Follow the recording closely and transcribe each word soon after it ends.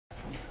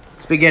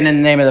begin in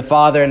the name of the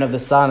Father, and of the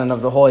Son, and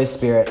of the Holy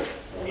Spirit.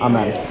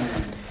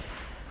 Amen.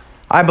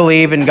 I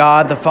believe in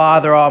God, the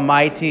Father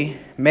Almighty,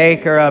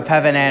 maker of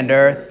heaven and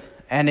earth,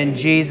 and in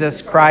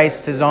Jesus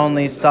Christ, his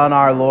only Son,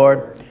 our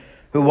Lord,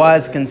 who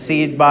was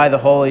conceived by the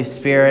Holy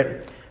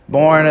Spirit,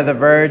 born of the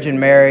Virgin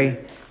Mary,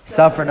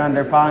 suffered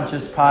under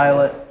Pontius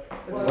Pilate,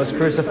 was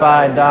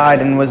crucified,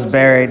 died, and was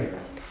buried.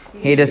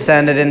 He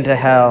descended into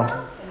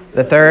hell.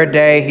 The third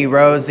day he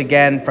rose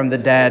again from the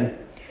dead.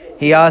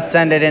 He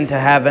ascended into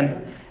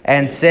heaven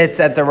and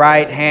sits at the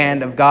right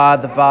hand of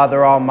God the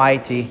Father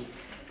Almighty.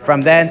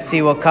 From thence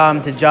he will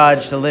come to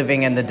judge the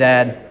living and the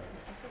dead.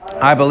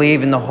 I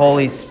believe in the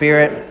Holy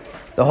Spirit,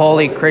 the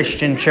holy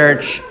Christian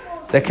Church,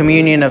 the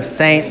communion of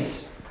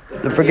saints,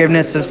 the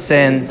forgiveness of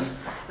sins,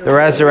 the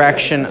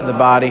resurrection of the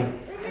body,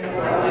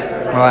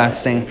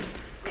 everlasting.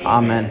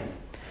 Amen.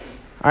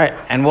 All right,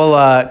 and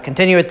we'll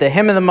continue with the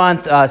hymn of the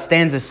month,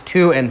 stanzas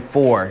 2 and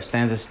 4.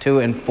 Stanzas 2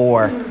 and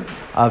 4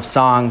 of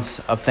songs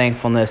of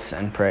thankfulness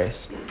and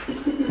praise.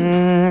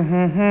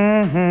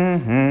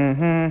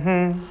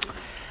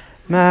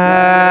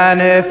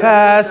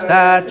 Manifest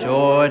at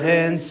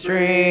Jordan's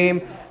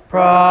stream,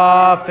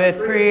 prophet,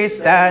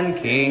 priest, and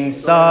king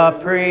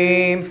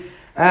supreme,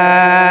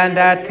 and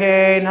at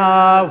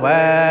Cana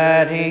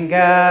wedding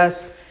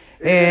guest,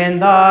 in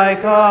thy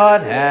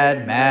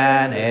Godhead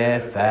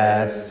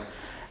manifest.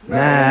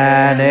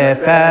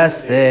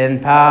 Manifest in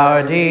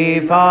power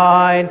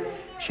divine,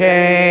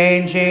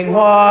 changing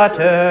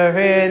water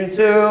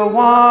into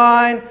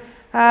wine.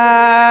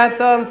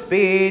 Anthems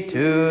be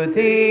to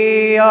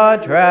thee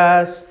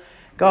addressed,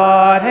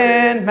 God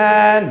in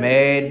man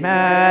made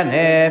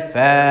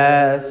manifest.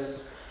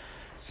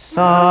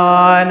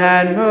 Sun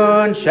and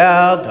moon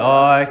shall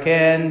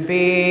darken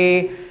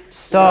be,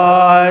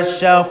 stars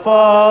shall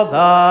fall,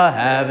 the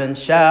heavens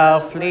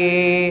shall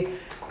flee.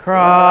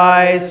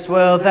 Christ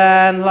will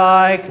then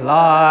like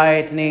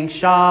lightning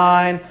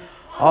shine,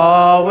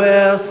 all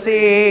will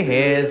see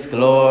his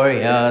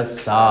glorious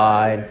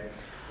sign.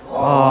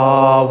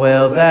 All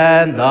will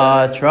then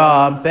the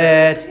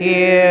trumpet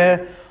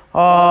hear,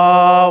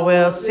 all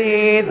will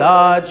see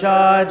the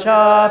judge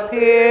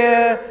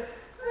appear.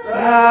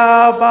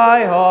 Thou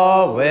by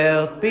all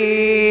wilt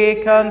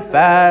be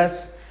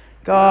confessed,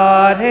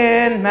 God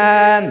in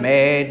man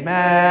made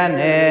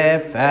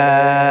manifest.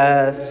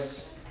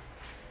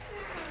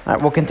 All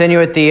right, we'll continue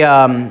with the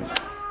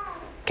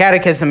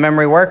Catechism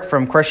memory work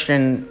from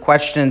Christian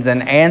Questions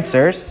and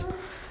Answers,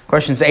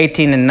 questions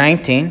 18 and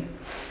 19.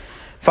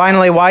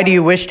 Finally, why do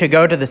you wish to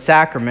go to the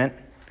sacrament?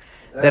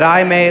 That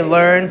I may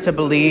learn to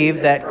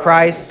believe that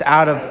Christ,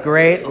 out of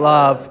great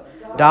love,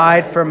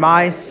 died for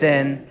my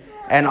sin,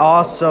 and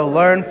also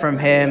learn from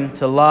him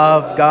to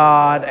love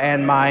God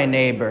and my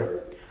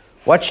neighbor.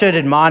 What should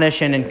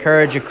admonish and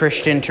encourage a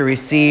Christian to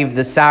receive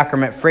the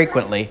sacrament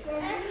frequently?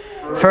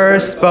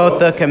 First, both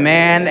the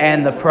command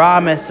and the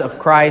promise of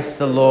Christ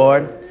the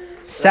Lord.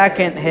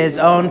 Second, his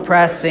own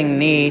pressing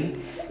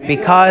need,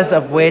 because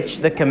of which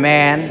the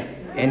command,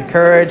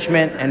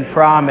 encouragement, and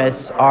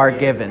promise are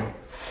given.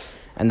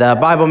 And the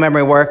Bible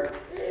memory work.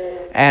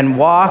 And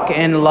walk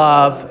in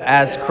love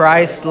as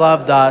Christ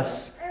loved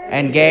us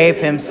and gave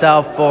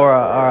himself for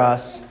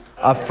us,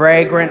 a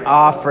fragrant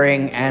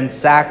offering and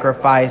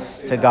sacrifice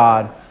to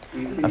God.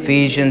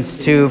 Ephesians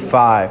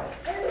 2:5.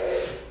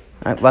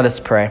 Right, let us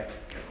pray.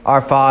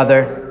 Our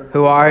Father,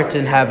 who art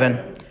in heaven,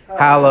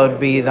 hallowed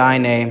be thy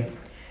name.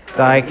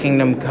 Thy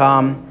kingdom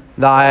come,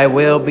 thy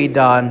will be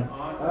done,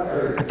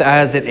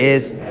 as it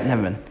is in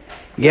heaven.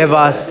 Give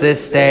us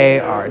this day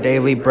our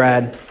daily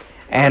bread,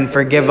 and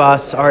forgive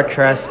us our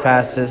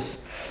trespasses,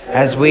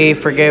 as we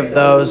forgive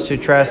those who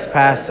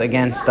trespass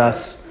against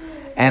us.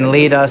 And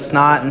lead us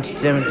not into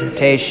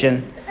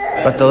temptation,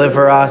 but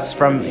deliver us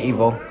from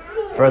evil.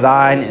 For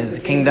thine is the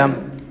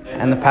kingdom,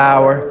 and the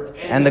power,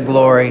 and the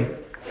glory,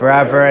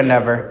 forever and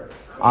ever.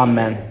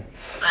 Amen.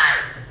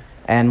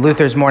 And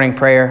Luther's morning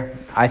prayer.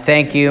 I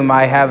thank you,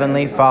 my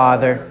heavenly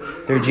Father,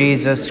 through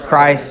Jesus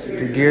Christ,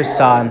 your dear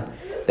Son,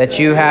 that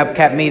you have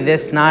kept me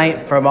this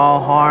night from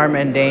all harm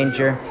and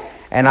danger.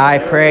 And I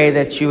pray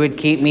that you would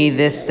keep me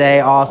this day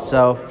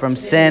also from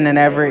sin and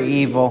every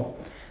evil,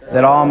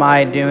 that all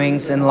my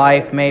doings in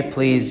life may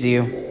please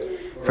you.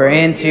 For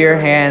into your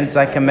hands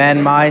I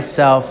commend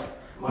myself,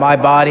 my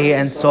body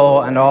and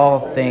soul, and all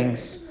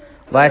things.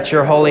 Let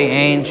your holy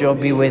angel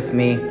be with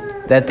me,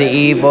 that the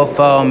evil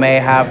foe may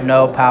have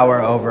no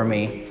power over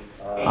me.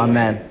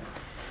 Amen.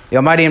 The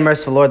Almighty and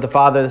merciful Lord, the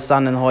Father, the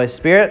Son, and the Holy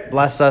Spirit,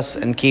 bless us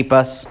and keep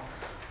us.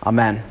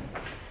 Amen.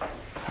 All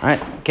right,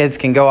 kids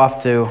can go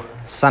off to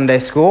Sunday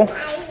school.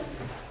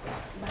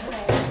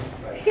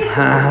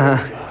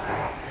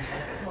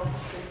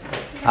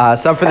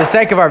 So for the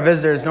sake of our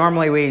visitors,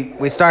 normally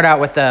we start out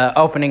with the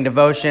opening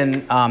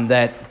devotion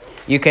that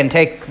you can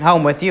take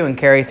home with you and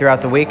carry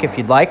throughout the week if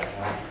you'd like.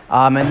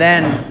 And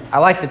then I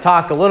like to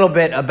talk a little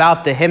bit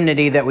about the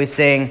hymnody that we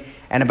sing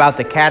and about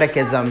the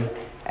catechism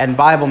and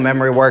Bible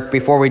memory work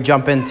before we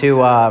jump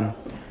into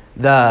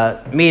the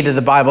meat of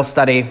the Bible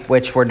study,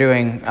 which we're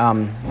doing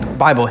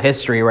Bible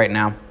history right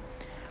now.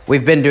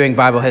 we've been doing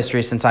Bible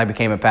history since I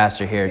became a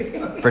pastor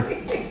here for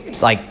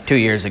like 2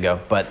 years ago.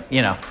 But,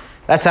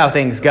 that's how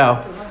things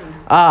go.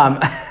 A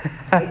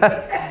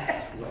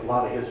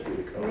lot of history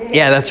to cover.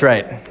 Yeah, that's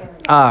right.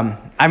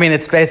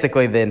 It's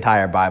basically the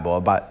entire Bible,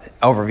 about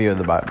overview of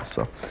the Bible.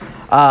 So,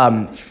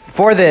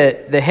 for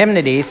the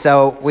hymnody,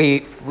 so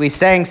we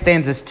sang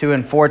stanzas 2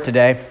 and 4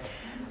 today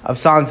of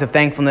songs of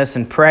thankfulness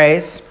and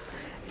praise.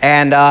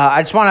 And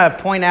I just want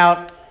to point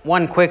out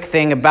one quick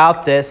thing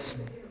about this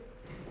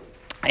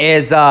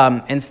is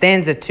in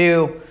stanza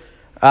 2,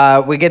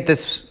 we get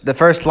the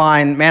first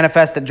line,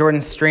 manifest at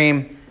Jordan's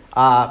stream,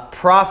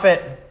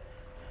 prophet,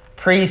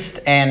 priest,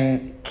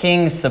 and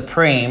king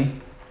supreme.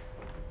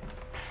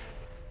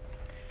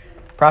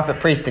 Prophet,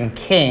 priest, and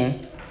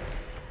king.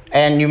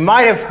 And you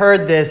might have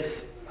heard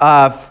this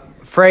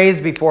phrase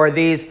before,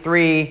 these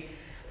three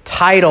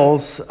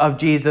titles of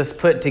Jesus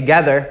put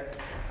together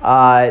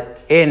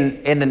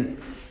in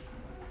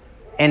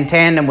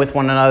tandem with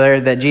one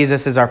another, that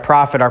Jesus is our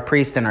prophet, our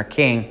priest, and our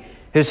king.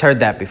 Who's heard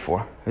that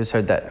before? Who's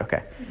heard that?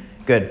 Okay,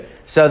 good.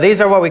 So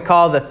these are what we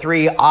call the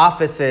three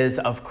offices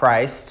of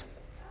Christ.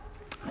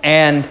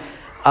 And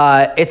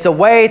it's a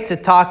way to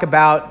talk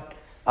about...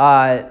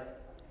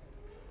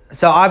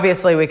 So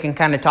obviously we can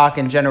kind of talk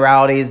in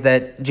generalities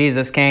that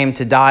Jesus came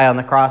to die on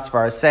the cross for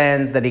our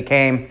sins, that he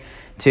came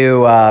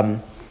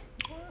to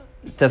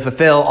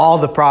fulfill all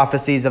the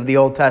prophecies of the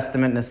Old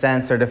Testament in a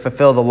sense, or to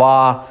fulfill the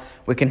law.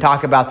 We can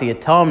talk about the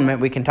atonement.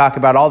 We can talk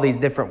about all these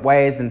different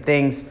ways and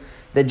things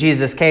that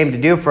Jesus came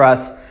to do for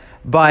us.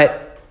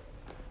 But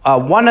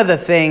one of the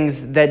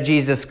things that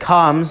Jesus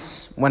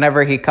comes,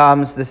 whenever he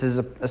comes, this is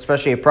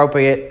especially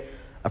appropriate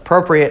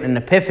in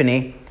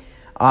Epiphany,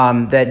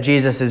 that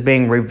Jesus is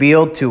being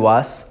revealed to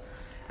us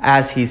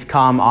as he's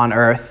come on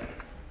earth.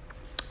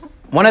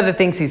 One of the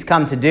things he's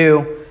come to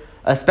do,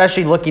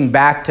 especially looking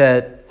back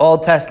to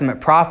Old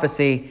Testament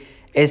prophecy,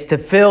 is to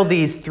fill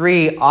these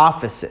three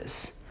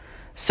offices.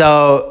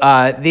 So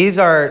these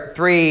are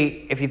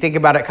three, if you think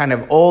about it, kind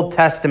of Old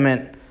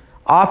Testament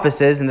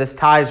offices, and this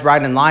ties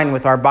right in line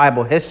with our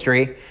Bible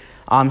history,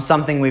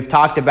 something we've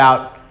talked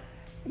about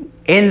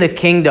in the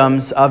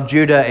kingdoms of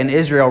Judah and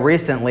Israel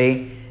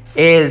recently,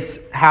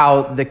 is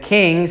how the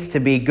kings, to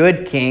be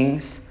good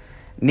kings,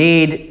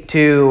 need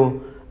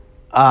to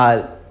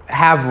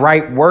have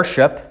right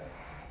worship,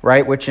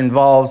 right, which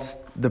involves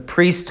the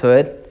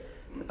priesthood,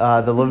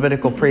 the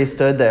Levitical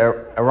priesthood,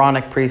 the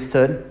Aaronic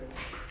priesthood,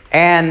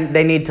 and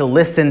they need to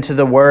listen to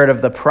the word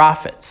of the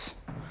prophets.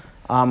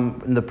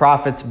 The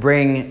prophets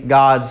bring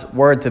God's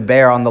word to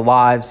bear on the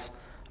lives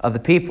of the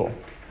people.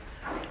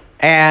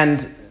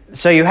 And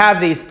so you have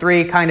these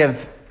three kind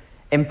of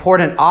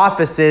important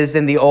offices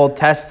in the Old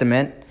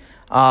Testament.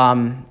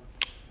 Parallel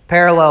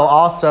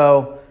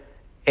also,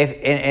 if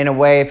in a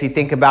way, if you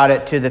think about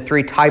it, to the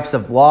three types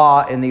of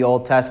law in the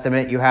Old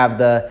Testament. You have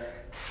the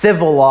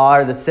civil law,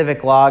 or the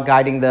civic law,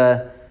 guiding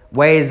the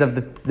ways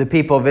of the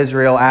people of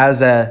Israel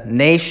as a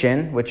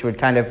nation, which would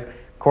kind of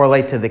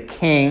correlate to the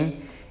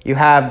king. You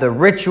have the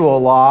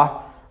ritual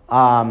law,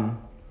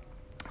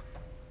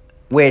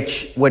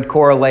 which would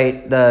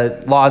correlate,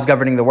 the laws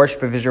governing the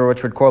worship of Israel,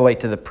 which would correlate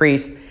to the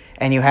priest.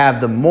 And you have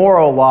the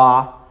moral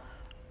law,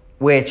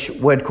 which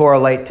would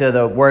correlate to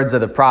the words of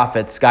the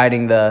prophets,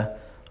 guiding the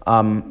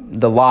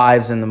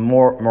lives and the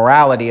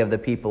morality of the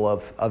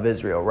people of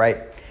Israel,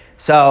 right?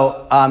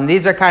 So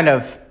these are kind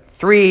of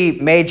three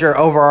major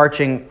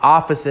overarching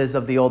offices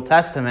of the Old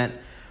Testament.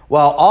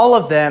 Well, all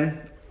of them,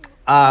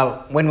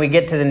 when we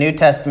get to the New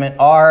Testament,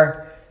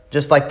 are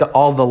just like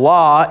all the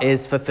law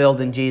is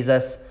fulfilled in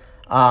Jesus.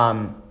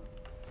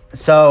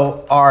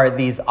 So are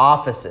these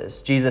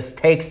offices. Jesus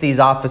takes these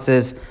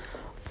offices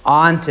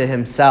onto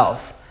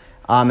himself.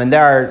 And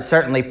there are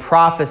certainly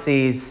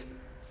prophecies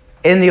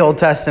in the Old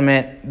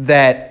Testament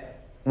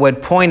that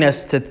would point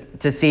us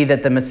to see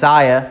that the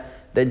Messiah,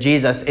 that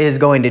Jesus, is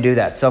going to do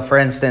that. So for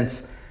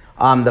instance,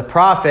 the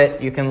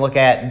prophet, you can look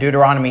at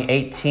Deuteronomy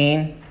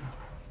 18,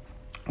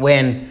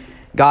 when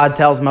God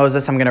tells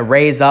Moses, I'm going to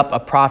raise up a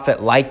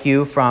prophet like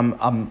you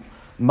from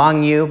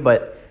among you,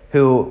 but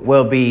who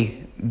will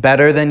be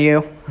better than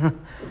you,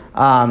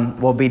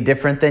 will be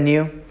different than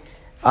you,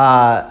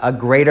 a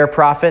greater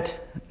prophet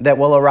that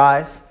will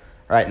arise,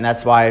 right? And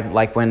that's why,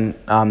 like when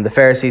the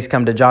Pharisees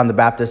come to John the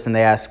Baptist and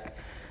they ask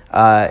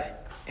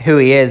who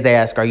he is, they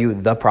ask, are you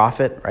the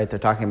prophet, right? They're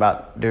talking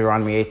about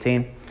Deuteronomy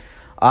 18.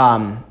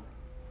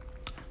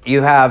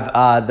 You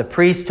have the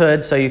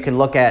priesthood, so you can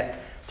look at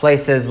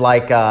places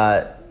like,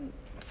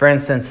 for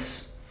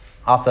instance,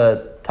 off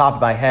the top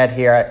of my head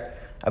here,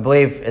 I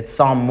believe it's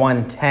Psalm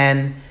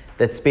 110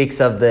 that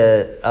speaks of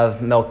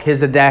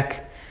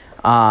Melchizedek,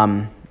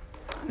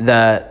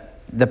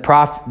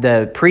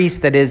 the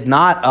priest that is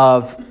not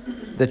of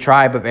the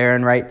tribe of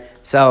Aaron, right?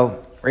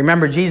 So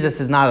remember, Jesus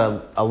is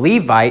not a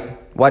Levite.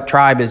 What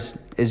tribe is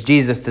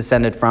Jesus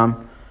descended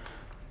from?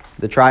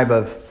 The tribe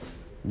of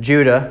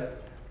Judah,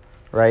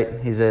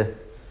 right?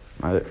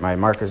 My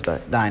marker's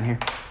dying here.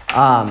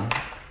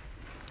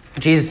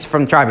 Jesus is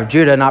from the tribe of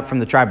Judah, not from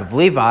the tribe of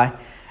Levi.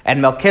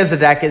 And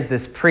Melchizedek is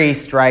this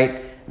priest,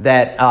 right,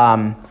 that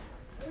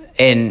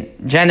in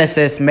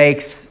Genesis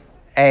makes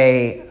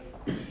a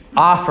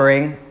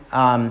offering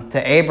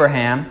to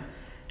Abraham,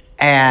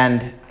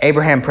 and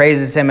Abraham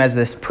praises him as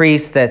this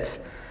priest that's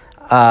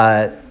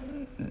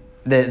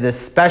this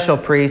special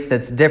priest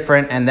that's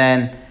different. And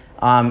then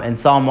in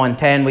Psalm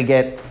 110 we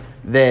get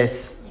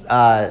this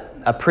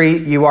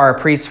you are a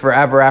priest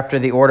forever after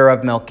the order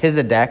of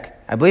Melchizedek.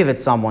 I believe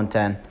it's Psalm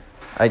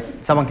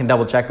 110. Someone can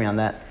double check me on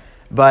that.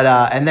 But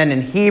and then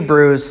in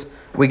Hebrews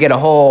we get a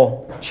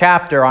whole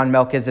chapter on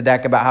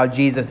Melchizedek about how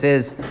Jesus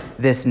is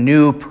this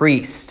new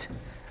priest,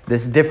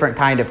 this different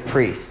kind of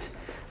priest.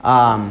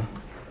 I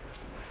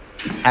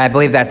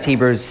believe that's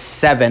Hebrews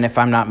 7, if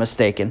I'm not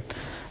mistaken.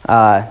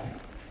 I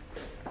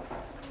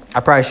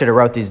probably should have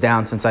wrote these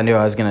down since I knew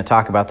I was going to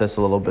talk about this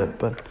a little bit.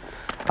 But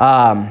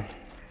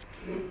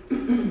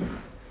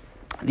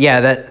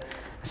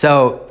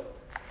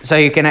so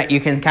you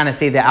can kind of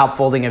see the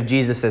outfolding of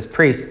Jesus as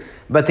priest.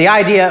 But the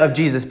idea of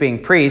Jesus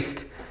being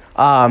priest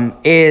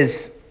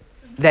is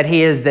that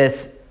he is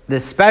this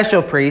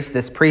special priest,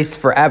 this priest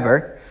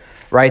forever,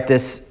 right?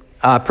 This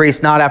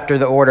priest not after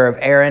the order of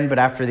Aaron, but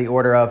after the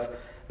order of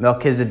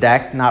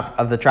Melchizedek, not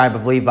of the tribe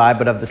of Levi,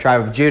 but of the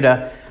tribe of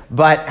Judah.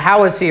 But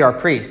how is he our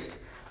priest?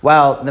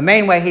 Well, the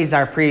main way he's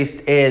our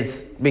priest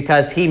is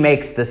because he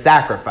makes the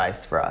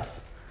sacrifice for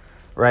us,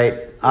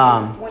 right?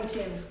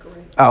 110 is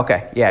correct. Oh,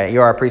 okay. Yeah,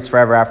 you are a priest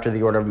forever after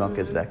the order of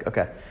Melchizedek.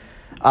 Okay.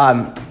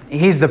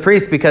 He's the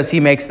priest because he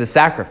makes the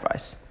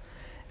sacrifice.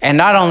 And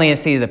not only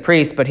is he the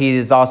priest, but he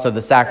is also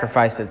the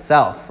sacrifice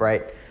itself,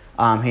 right?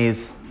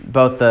 He's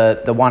both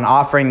the one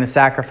offering the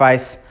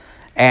sacrifice,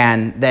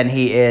 and then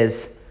he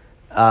is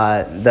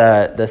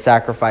the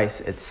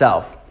sacrifice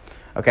itself.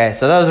 Okay,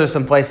 so those are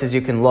some places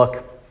you can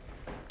look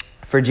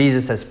for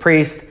Jesus as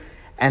priest.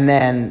 And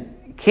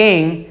then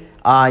king,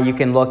 you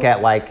can look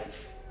at like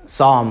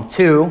Psalm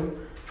 2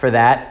 for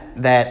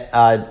that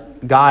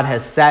God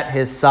has set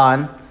his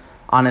son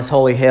on his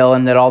holy hill,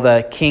 and that all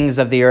the kings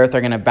of the earth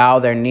are going to bow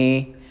their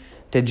knee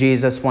to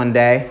Jesus one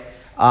day.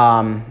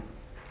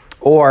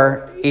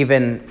 Or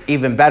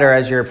even better,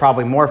 as you're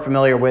probably more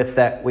familiar with,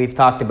 that we've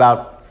talked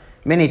about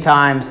many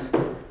times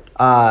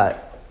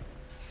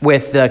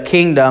with the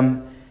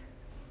kingdom,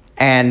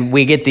 and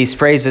we get these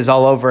phrases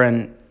all over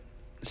in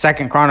 2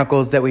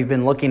 Chronicles that we've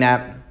been looking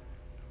at.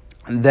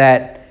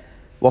 That,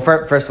 well,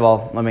 first of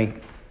all,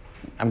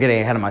 I'm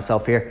getting ahead of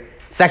myself here.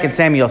 2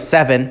 Samuel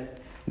 7,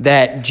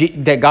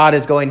 that God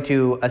is going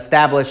to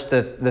establish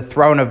the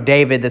throne of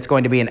David that's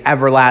going to be an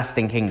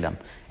everlasting kingdom.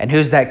 And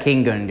who's that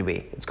king going to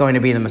be? It's going to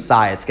be the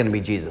Messiah. It's going to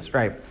be Jesus,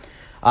 right?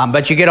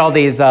 But you get all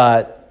these,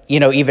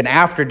 even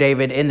after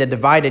David in the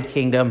divided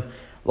kingdom,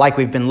 like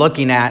we've been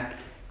looking at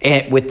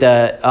with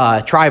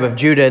the tribe of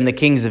Judah and the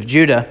kings of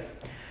Judah.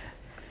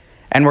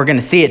 And we're going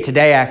to see it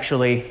today,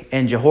 actually,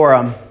 in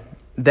Jehoram,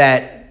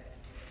 that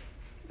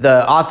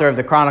the author of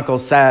the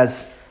Chronicles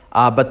says,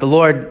 but the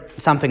Lord,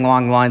 something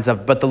along the lines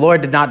of, but the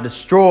Lord did not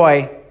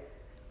destroy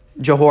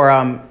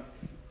Jehoram's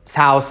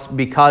house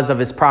because of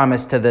his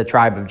promise to the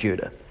tribe of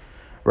Judah,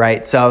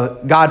 right?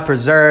 So God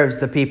preserves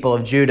the people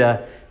of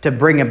Judah to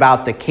bring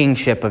about the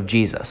kingship of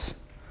Jesus,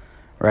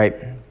 right?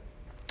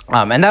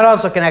 And that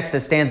also connects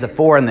to stanza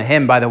 4 in the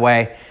hymn, by the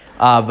way,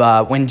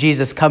 of when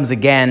Jesus comes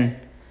again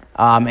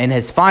in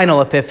his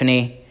final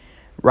epiphany,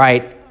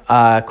 right?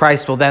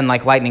 Christ will then,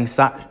 like lightning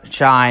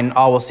shine,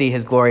 all will see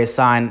his glorious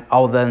sign,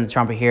 all will then the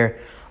trumpet hear,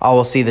 all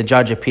will see the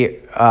judge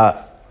appear.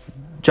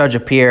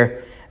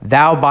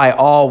 Thou by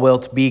all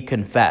wilt be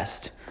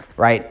confessed,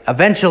 right?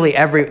 Eventually,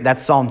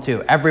 that's Psalm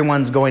 2.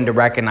 Everyone's going to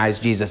recognize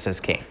Jesus as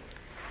king,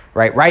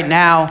 right? Right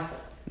now,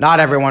 not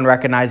everyone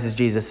recognizes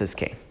Jesus as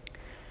king,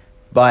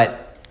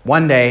 but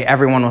one day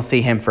everyone will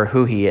see him for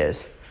who he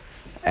is,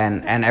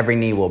 and every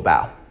knee will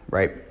bow,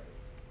 right?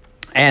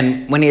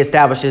 And when he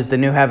establishes the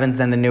new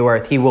heavens and the new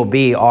earth, he will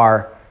be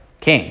our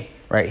king,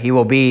 right? He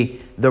will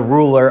be the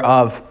ruler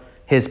of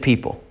his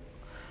people.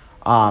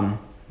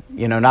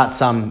 Not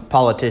some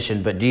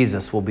politician, but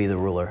Jesus will be the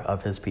ruler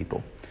of his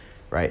people,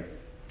 right?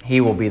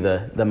 He will be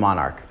the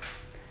monarch,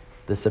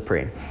 the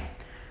supreme.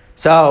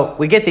 So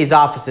we get these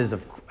offices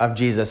of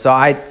Jesus. So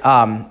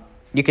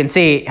you can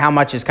see how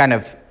much is kind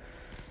of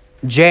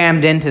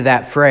jammed into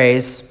that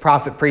phrase,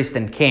 prophet, priest,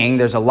 and king.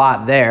 There's a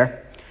lot there.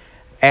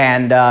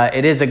 And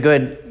it is a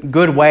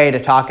good way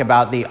to talk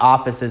about the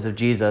offices of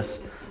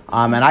Jesus.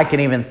 And I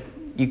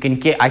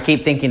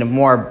keep thinking of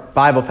more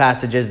Bible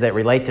passages that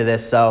relate to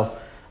this. So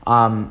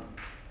for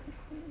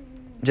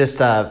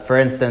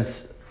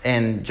instance,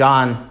 in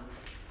John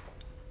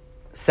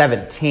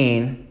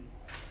 17,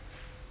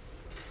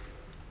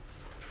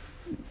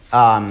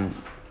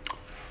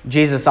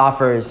 Jesus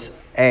offers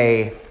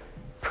a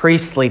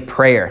priestly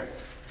prayer,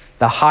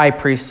 the high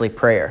priestly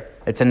prayer.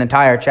 It's an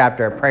entire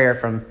chapter, a prayer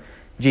from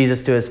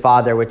Jesus to his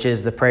Father, which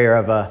is the prayer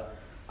of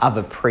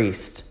a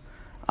priest.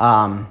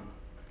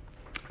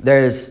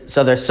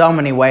 There's so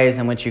many ways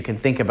in which you can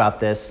think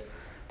about this.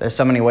 There's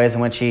so many ways in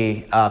which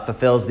he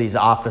fulfills these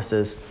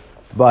offices.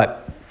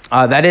 But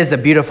that is a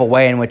beautiful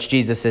way in which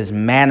Jesus is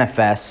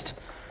manifest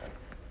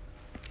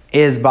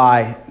is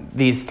by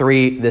this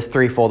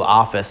threefold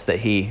office that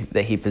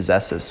he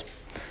possesses.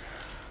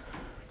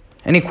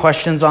 Any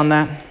questions on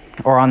that,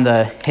 or on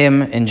the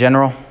hymn in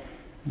general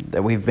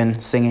that we've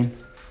been singing?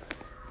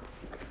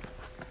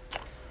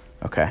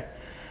 Okay.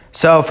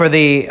 So for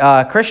the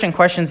Christian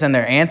questions and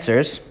their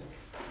answers,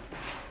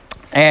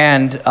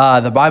 and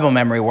the Bible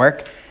memory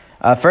work,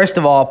 first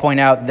of all, I'll point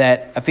out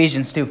that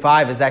Ephesians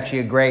 2:5 is actually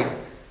a great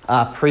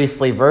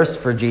priestly verse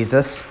for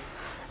Jesus,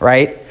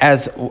 right?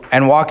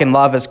 And walk in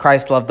love as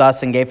Christ loved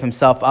us and gave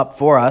himself up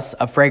for us,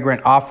 a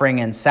fragrant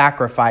offering and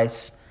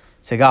sacrifice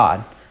to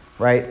God,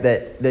 right?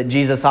 That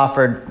Jesus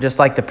offered, just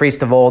like the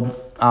priest of old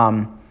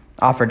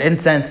offered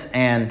incense,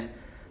 and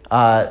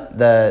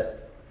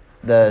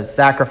the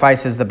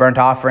sacrifices, the burnt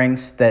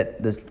offerings,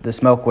 that the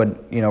smoke would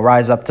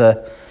rise up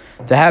to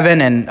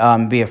heaven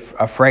and be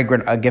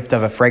a gift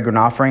of a fragrant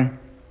offering.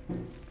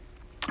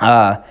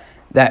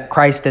 That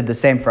Christ did the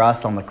same for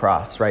us on the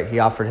cross, right? He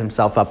offered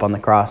himself up on the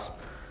cross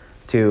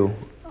to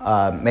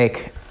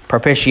make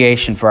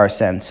propitiation for our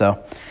sins.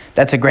 So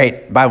that's a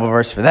great Bible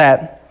verse for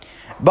that.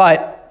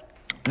 But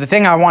the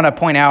thing I want to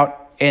point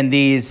out in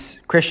these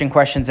Christian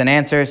questions and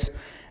answers,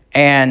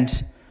 and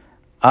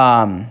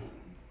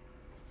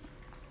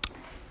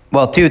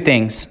two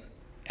things,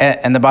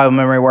 and the Bible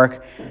memory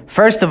work.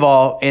 First of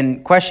all,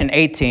 in question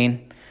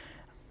 18,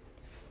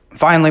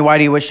 finally, why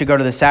do you wish to go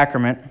to the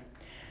sacrament?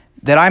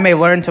 That I may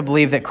learn to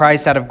believe that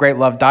Christ out of great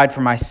love died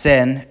for my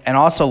sin, and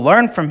also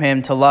learn from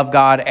him to love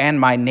God and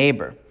my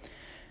neighbor.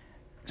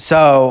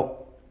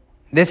 So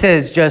this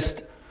is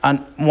just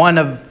one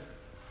of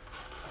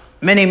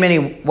many,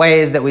 many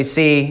ways that we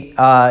see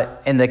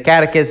in the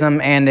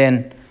Catechism and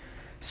in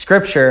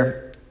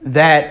Scripture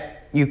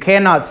that you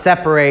cannot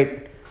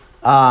separate.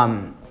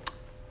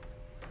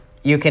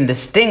 You can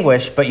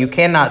distinguish, but you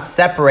cannot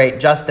separate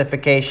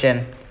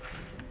justification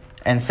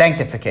and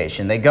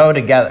sanctification. They go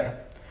together.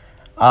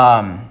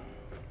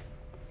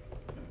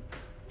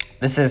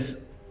 This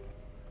is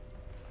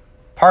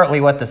partly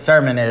what the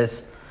sermon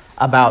is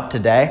about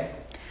today,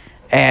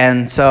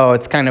 and so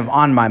it's kind of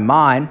on my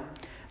mind,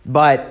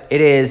 but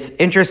it is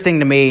interesting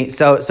to me.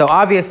 So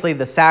obviously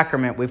the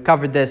sacrament, we've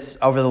covered this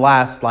over the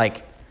last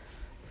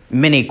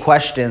many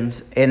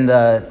questions in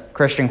the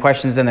Christian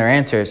questions and their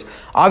answers.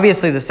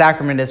 Obviously the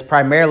sacrament is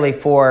primarily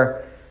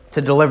to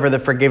deliver the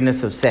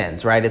forgiveness of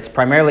sins, right? It's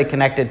primarily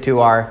connected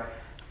to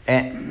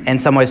in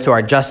some ways to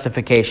our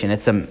justification.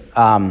 It's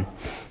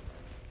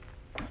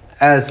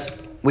as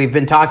we've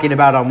been talking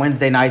about on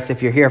Wednesday nights,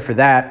 if you're here for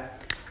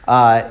that,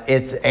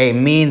 it's a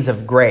means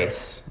of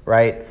grace,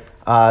 right?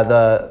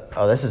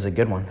 This is a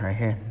good one right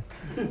here.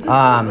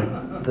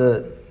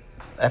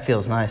 That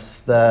feels nice.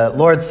 The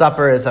Lord's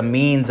Supper is a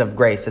means of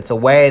grace. It's a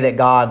way that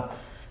God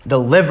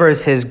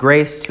delivers his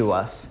grace to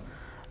us.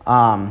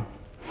 And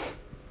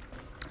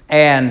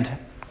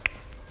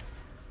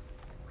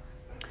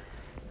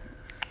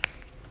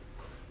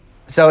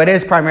so it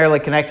is primarily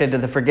connected to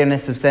the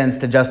forgiveness of sins,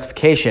 to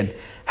justification.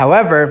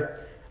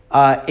 However,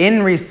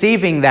 in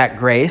receiving that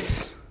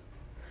grace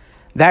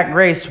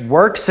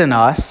works in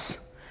us,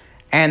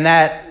 and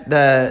that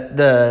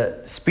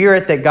the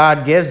Spirit that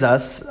God gives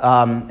us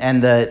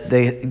and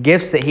the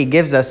gifts that he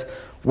gives us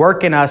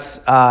work in us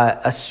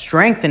a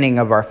strengthening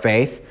of our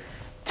faith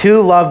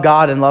to love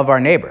God and love our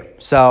neighbor.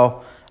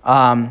 So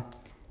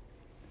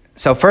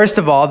first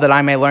of all, that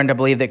I may learn to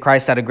believe that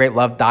Christ out of great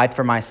love died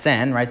for my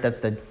sin, right? That's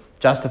the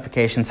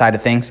justification side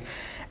of things.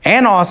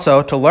 And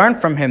also to learn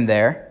from him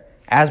there,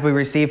 as we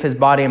receive his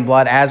body and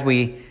blood, as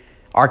we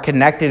are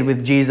connected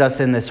with Jesus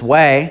in this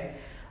way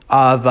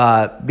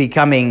of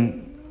becoming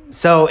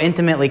so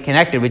intimately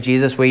connected with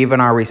Jesus, we even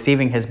are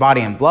receiving his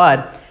body and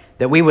blood,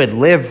 that we would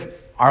live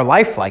our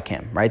life like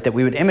him, right? That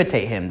we would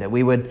imitate him, that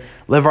we would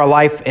live our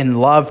life in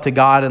love to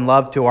God and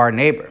love to our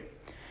neighbor.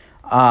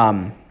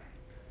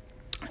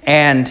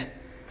 And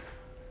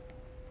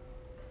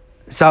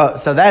so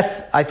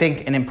that's, I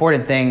think, an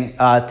important thing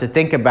to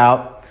think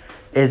about,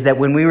 is that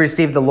when we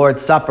receive the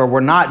Lord's Supper, we're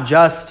not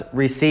just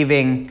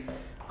receiving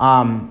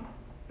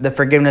the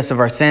forgiveness of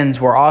our sins,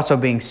 we're also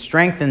being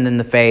strengthened in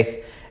the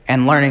faith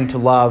and learning to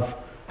love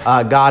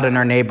God and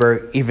our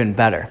neighbor even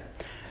better,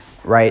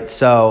 right?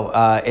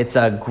 So it's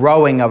a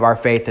growing of our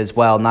faith as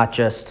well, not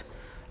just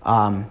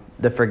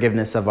the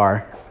forgiveness of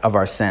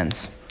our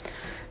sins.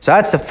 So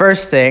that's the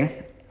first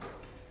thing.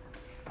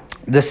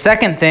 The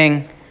second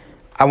thing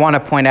I want to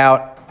point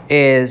out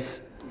is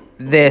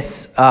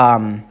this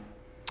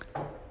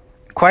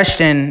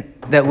question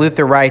that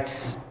Luther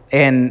writes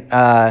in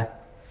the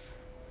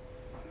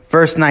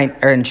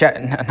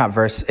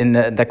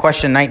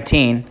question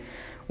 19.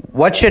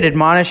 What should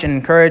admonish and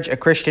encourage a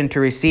Christian to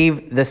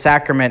receive the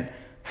sacrament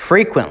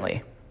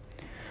frequently?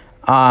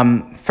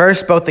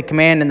 First, both the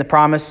command and the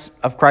promise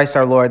of Christ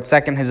our Lord.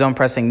 Second, his own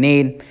pressing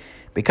need,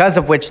 because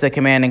of which the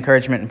command,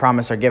 encouragement, and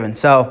promise are given.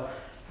 So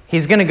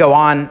he's going to go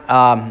on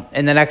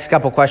in the next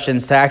couple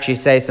questions to actually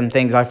say some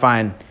things I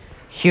find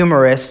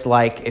humorous,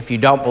 like if you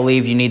don't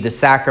believe you need the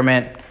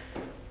sacrament,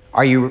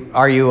 do you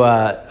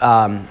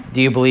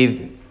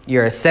believe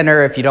you're a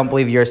sinner. If you don't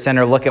believe you're a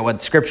sinner, look at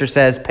what Scripture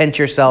says. Pinch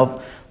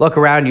yourself. Look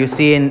around you.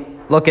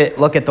 Look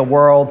at the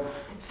world.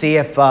 See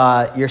if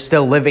you're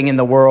still living in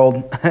the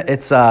world.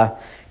 It's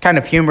kind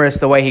of humorous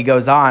the way he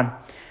goes on.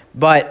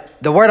 But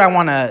the word I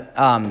want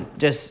to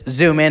just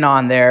zoom in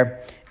on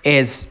there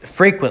is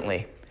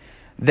frequently.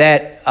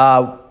 That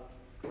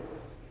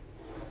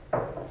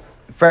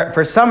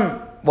for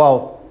some,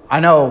 well, I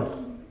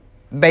know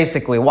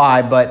basically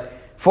why, but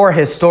for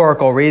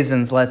historical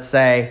reasons, let's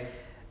say,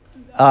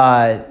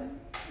 the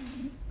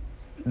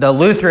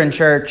Lutheran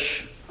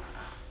Church,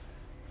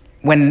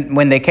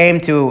 when they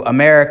came to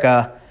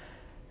America,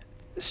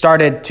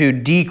 started to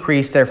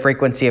decrease their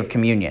frequency of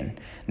communion.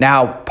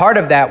 Now, part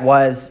of that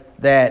was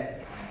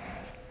that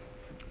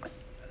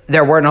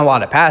there weren't a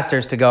lot of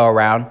pastors to go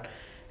around,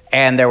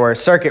 and there were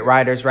circuit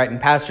riders, right? And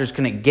pastors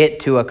couldn't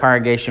get to a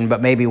congregation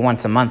but maybe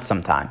once a month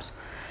sometimes.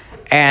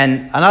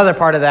 And another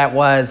part of that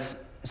was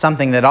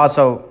something that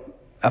also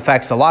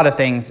affects a lot of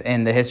things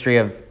in the history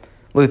of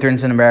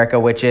Lutherans in America,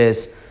 which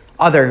is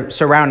other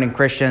surrounding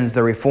Christians,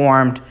 the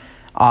Reformed,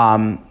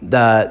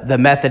 the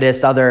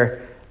Methodist,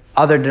 other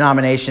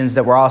denominations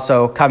that were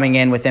also coming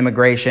in with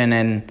immigration,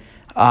 and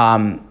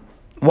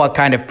what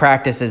kind of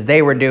practices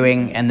they were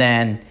doing, and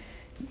then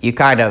you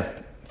kind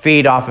of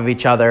feed off of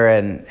each other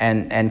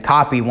and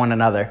copy one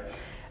another.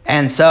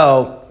 And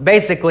so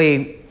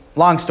basically,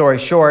 long story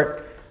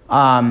short,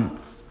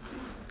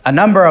 a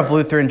number of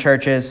Lutheran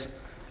churches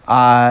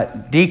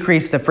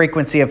decreased the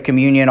frequency of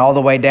communion all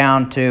the way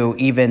down to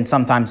even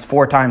sometimes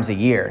 4 times a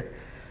year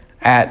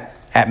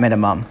at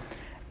minimum.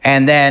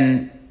 And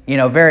then,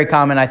 very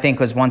common, I think,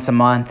 was once a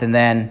month. And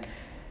then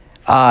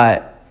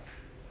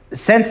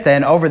since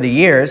then, over the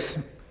years,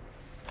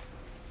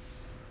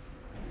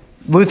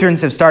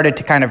 Lutherans have started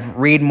to kind of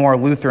read more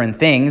Lutheran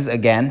things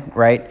again,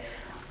 right?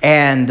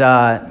 And,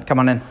 come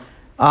on in,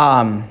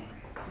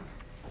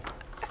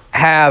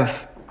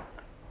 have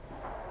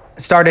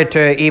started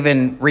to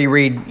even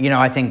reread,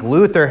 I think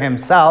Luther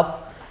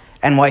himself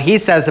and what he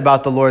says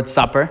about the Lord's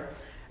Supper,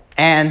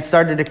 and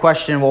started to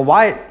question, well,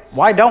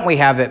 why don't we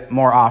have it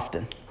more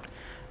often,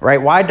 right?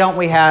 Why don't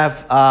we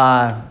have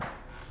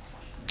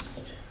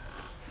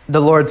the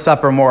Lord's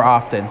Supper more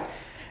often?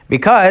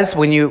 Because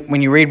when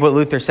you read what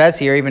Luther says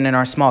here, even in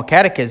our small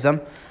catechism,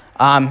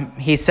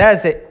 he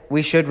says that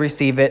we should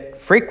receive it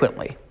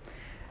frequently.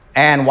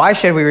 And why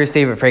should we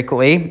receive it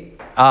frequently?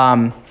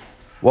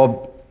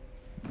 Well,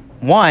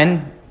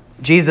 one,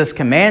 Jesus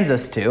commands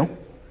us to.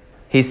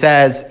 He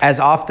says, as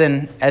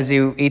often as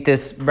you eat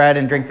this bread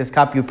and drink this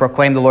cup, you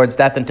proclaim the Lord's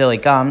death until he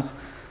comes.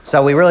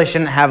 So we really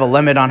shouldn't have a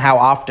limit on how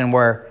often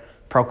we're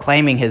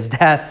proclaiming his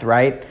death,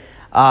 right?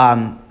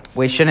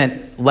 We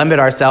shouldn't limit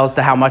ourselves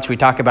to how much we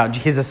talk about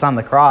Jesus on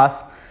the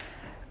cross.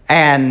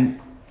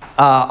 And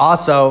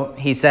also,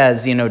 he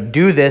says,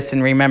 do this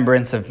in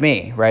remembrance of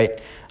me, right?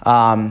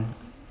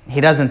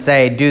 He doesn't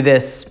say do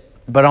this,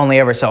 but only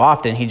ever so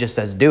often. He just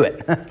says do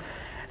it.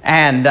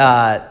 And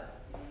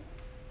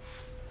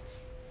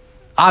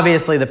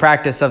obviously, the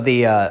practice of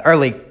the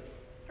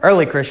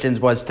early Christians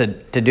was to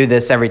do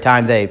this every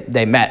time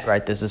they met,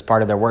 right? This is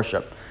part of their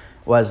worship,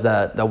 was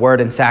the word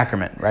and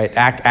sacrament, right?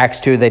 Acts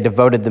 2, they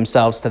devoted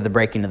themselves to the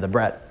breaking of the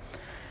bread.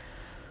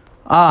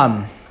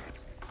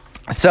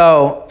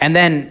 So, and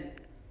then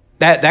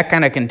that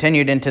kind of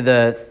continued into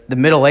the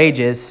Middle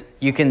Ages.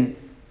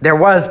 There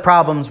was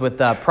problems with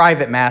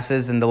private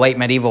masses in the late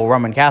medieval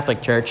Roman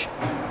Catholic Church,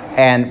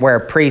 and where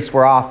priests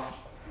were off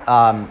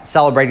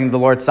celebrating the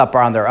Lord's Supper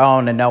on their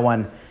own, and no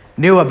one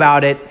knew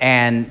about it,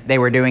 and they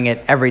were doing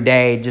it every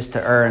day just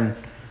to earn,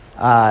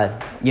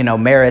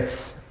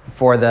 merits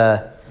for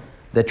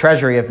the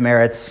treasury of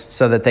merits,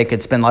 so that they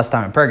could spend less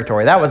time in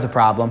purgatory. That was a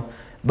problem.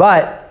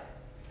 But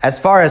as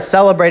far as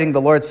celebrating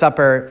the Lord's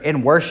Supper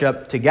in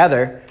worship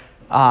together,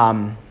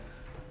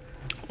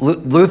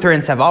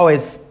 Lutherans have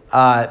always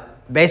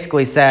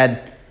basically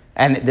said,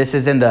 and this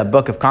is in the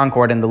Book of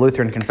Concord and the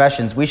Lutheran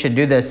Confessions, we should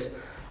do this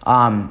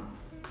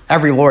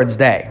every Lord's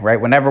Day, right?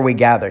 Whenever we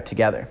gather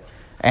together.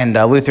 And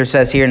Luther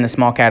says here in the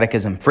Small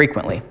Catechism,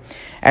 frequently.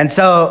 And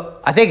so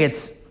I think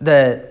it's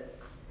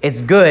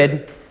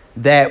good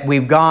that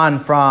we've gone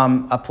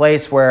from a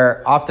place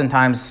where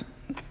oftentimes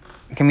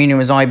communion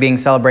was only being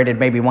celebrated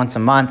maybe once a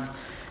month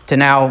to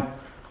now,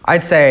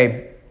 I'd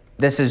say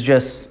this is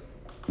just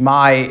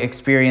my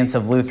experience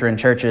of Lutheran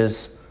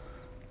churches,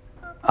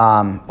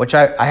 which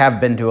I have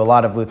been to a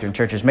lot of Lutheran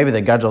churches. Maybe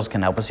the Gudgels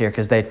can help us here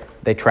because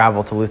they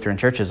travel to Lutheran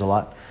churches a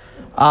lot.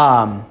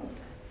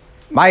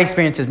 My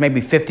experience is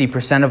maybe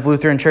 50% of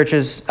Lutheran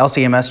churches,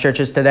 LCMS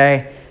churches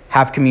today,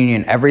 have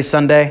communion every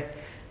Sunday,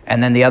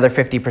 and then the other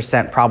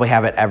 50% probably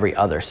have it every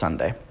other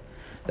Sunday.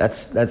 I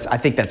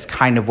think that's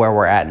kind of where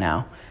we're at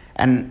now.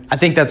 And I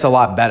think that's a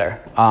lot better.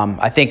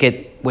 I think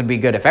it would be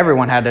good if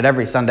everyone had it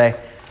every Sunday.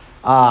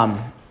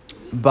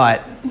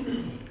 But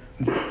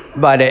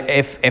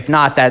if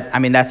not,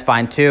 that's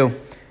fine too.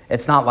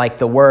 It's not like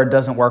the word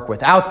doesn't work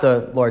without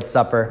the Lord's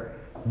Supper,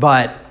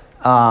 but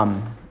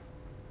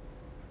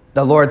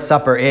the Lord's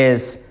Supper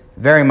is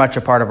very much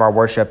a part of our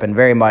worship and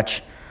very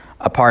much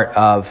a part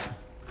of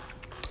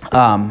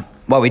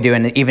what we do,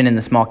 and even in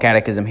the small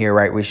catechism here,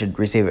 right, we should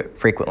receive it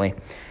frequently,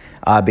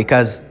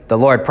 because the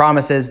Lord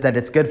promises that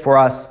it's good for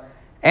us,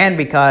 and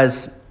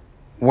because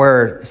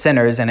we're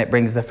sinners and it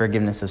brings the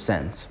forgiveness of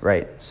sins,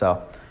 right?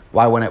 So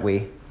why wouldn't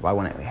we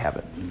have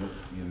it?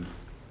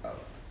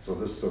 So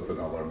this is something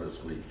I learned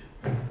this week.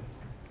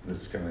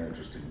 This is kind of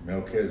interesting.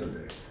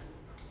 Melchizedek,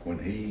 when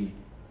he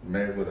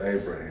met with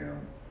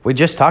Abraham. We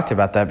just talked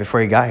about that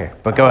before you got here,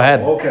 but go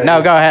ahead. Okay.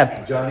 No, go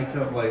ahead. Johnny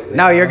come lately.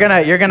 No, you're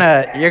gonna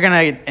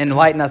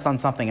enlighten us on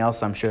something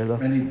else, I'm sure, though.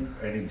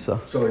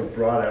 So he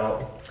brought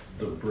out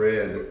the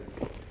bread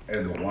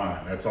and the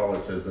wine. That's all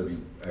it says that he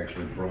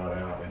actually brought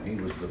out, and he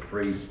was the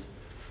priest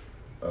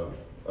of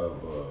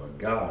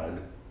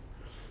God.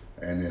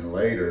 And then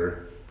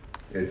later,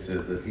 it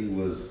says that he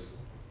was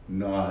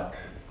not.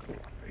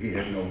 He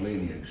had no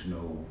lineage,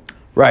 no.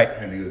 Right.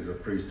 And he was a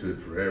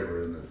priesthood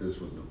forever, and that this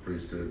was the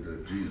priesthood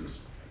that Jesus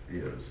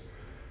is.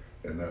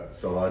 And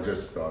so I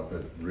just thought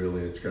that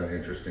really it's kind of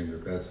interesting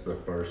that that's the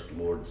first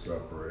Lord's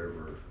Supper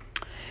ever.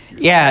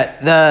 Yeah,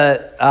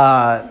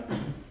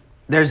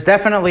 there's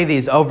definitely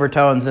these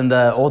overtones in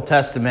the Old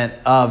Testament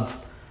of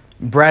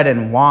bread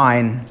and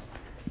wine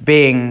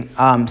being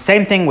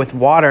same thing with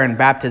water and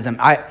baptism.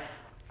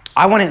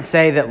 I wouldn't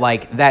say that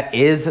like that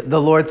is the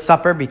Lord's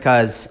Supper,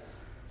 because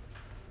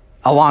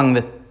along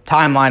the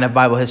timeline of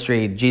Bible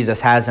history, Jesus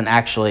hasn't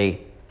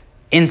actually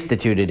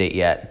instituted it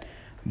yet.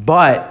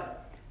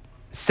 But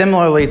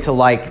similarly to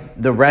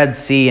like the Red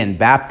Sea and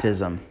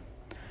baptism,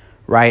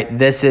 right?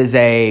 This is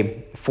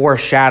a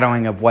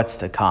foreshadowing of what's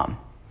to come.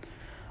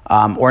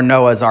 Or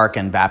Noah's Ark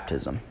and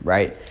baptism,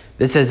 right?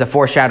 This is a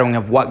foreshadowing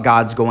of what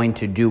God's going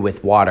to do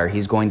with water.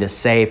 He's going to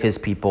save his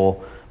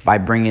people by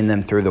bringing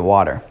them through the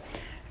water.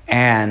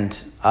 And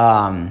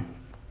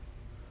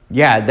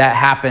that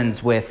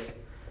happens with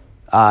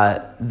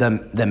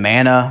the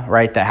manna,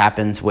 right? That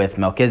happens with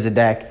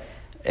Melchizedek.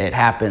 It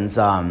happens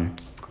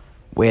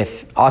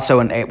with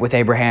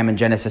Abraham in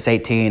Genesis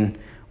 18,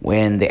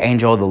 when the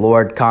angel of the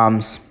Lord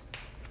comes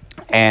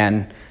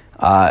and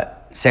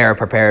Sarah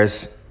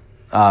prepares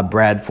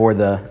bread for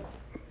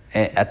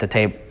at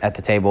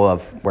the table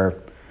of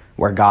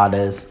where God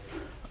is.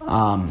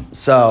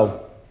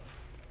 So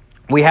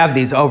we have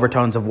these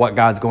overtones of what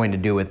God's going to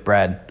do with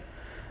bread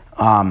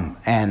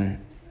and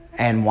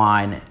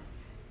wine,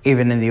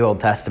 even in the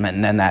Old Testament,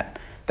 and then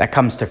that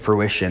comes to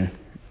fruition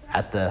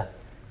at the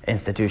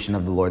institution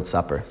of the Lord's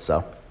Supper.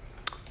 So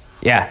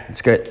yeah,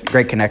 it's good,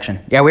 great connection.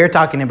 Yeah, we were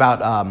talking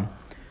about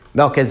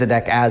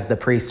Melchizedek as the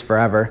priest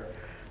forever,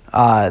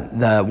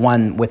 the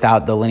one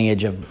without the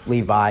lineage of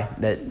Levi,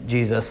 that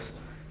Jesus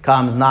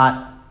comes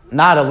not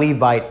a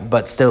Levite,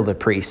 but still the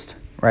priest,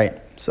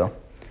 right? So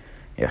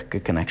yeah,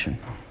 good connection.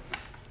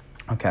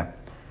 Okay.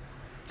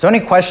 So any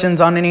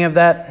questions on any of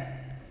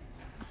that?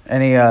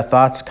 Any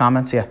thoughts,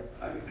 comments? Yeah.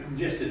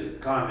 Just as a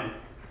comment,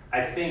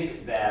 I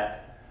think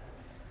that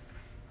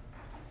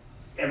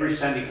every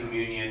Sunday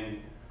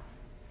communion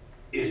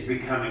is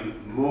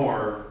becoming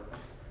more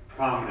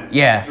prominent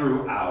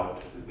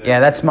throughout.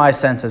 That's my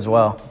sense as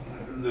well.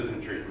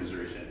 Lutheran Church,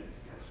 Missouri Synod.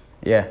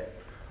 Yeah.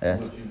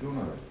 Well, if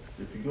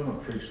you're gonna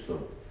preach the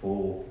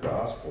full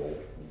gospel,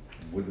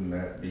 wouldn't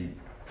that be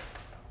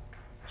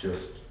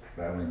just?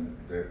 I mean,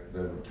 that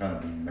would kind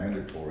of be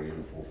mandatory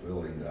in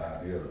fulfilling the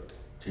idea of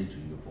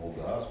teaching the full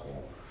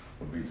gospel,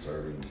 would be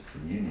serving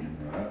communion,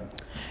 right?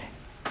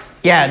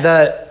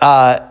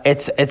 Yeah,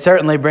 it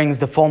certainly brings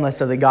the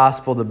fullness of the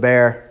gospel to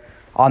bear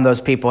on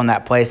those people in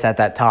that place at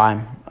that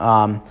time.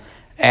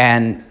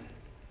 And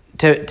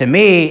to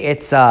me,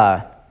 it's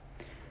not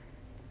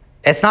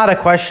a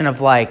question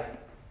of like,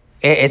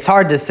 it's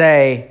hard to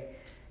say,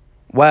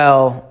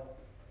 well,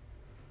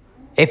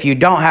 if you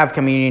don't have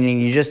communion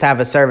and you just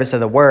have a service of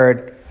the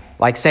word,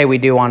 like say we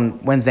do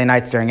on Wednesday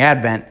nights during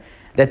Advent,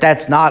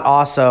 that's not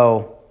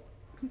also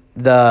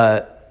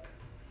the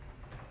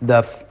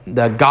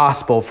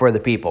gospel for the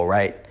people,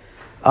 right?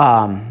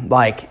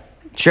 Like,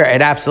 sure,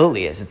 it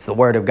absolutely is. It's the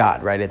word of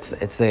God, right? It's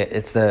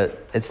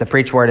the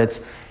preached word.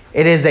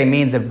 It is a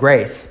means of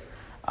grace,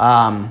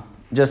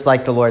 just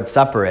like the Lord's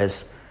Supper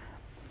is.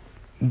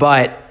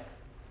 But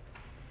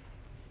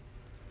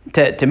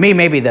to me,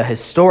 maybe the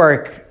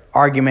historic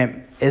argument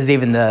is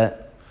even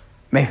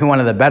maybe one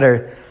of the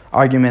better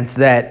arguments,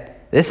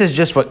 that this is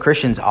just what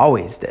Christians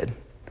always did.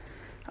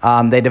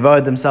 They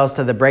devoted themselves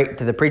to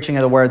the preaching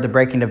of the word, the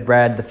breaking of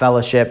bread, the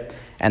fellowship,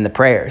 and the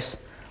prayers.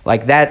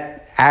 Like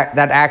that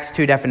Acts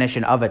 2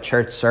 definition of a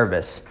church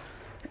service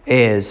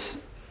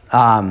is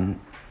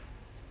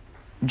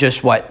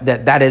just what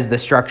that is the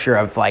structure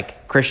of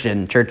like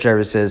Christian church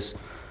services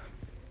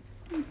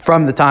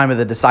from the time of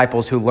the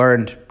disciples who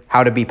learned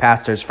how to be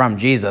pastors from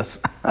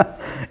Jesus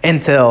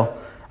until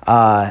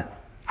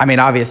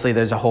obviously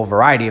there's a whole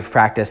variety of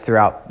practice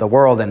throughout the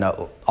world and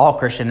all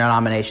Christian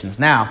denominations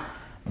now,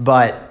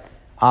 but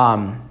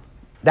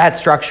that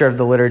structure of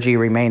the liturgy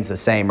remains the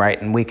same,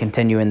 right? And we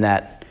continue in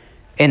that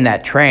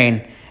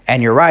train.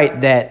 And you're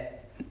right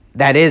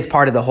that is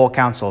part of the whole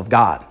counsel of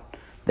God,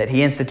 that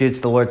he institutes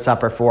the Lord's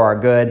Supper for our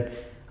good,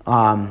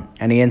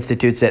 and he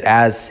institutes it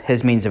as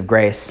his means of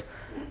grace,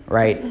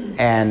 right?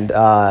 And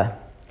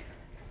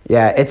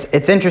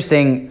it's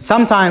interesting.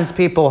 Sometimes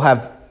people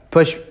have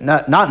pushed,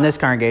 not in this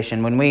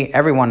congregation,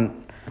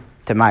 everyone,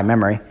 to my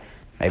memory,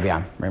 maybe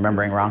I'm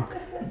remembering wrong,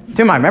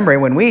 to my memory,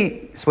 when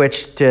we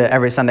switched to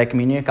every Sunday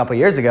communion a couple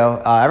years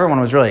ago, everyone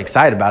was really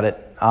excited about it.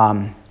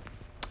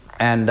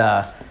 And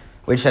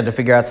we just had to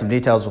figure out some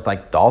details with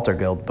like the altar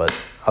guild, but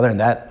other than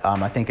that,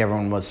 I think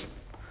everyone was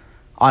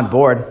on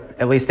board.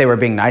 At least they were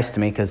being nice to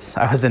me because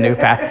I was a new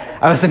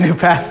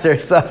pastor,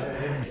 so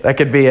that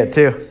could be it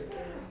too.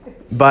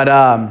 But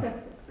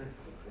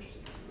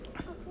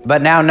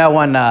now no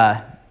one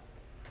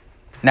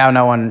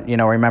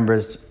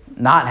remembers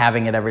not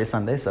having it every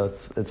Sunday, so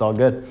it's all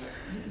good.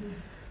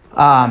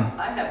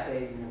 I have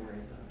vague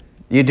memories of it.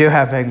 You do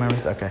have vague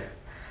memories, okay.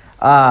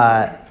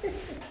 But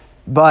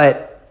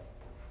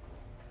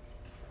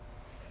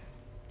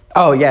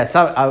so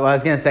what I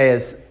was going to say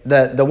is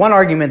the one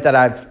argument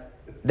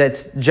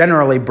that's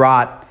generally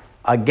brought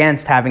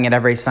against having it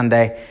every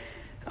Sunday,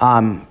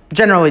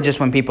 generally just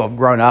when people have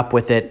grown up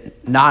with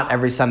it, not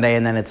every Sunday,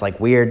 and then it's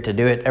like weird to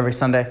do it every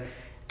Sunday,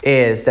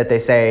 is that they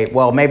say,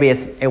 well, maybe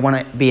it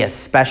wouldn't be as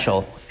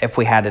special if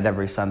we had it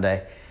every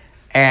Sunday.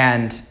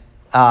 And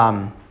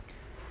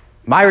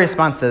my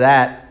response to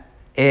that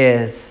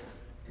is,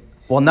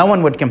 well, no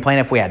one would complain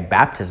if we had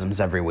baptisms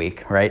every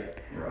week, right?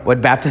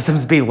 Would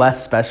baptisms be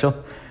less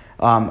special?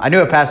 I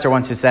knew a pastor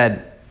once who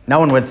said no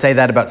one would say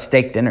that about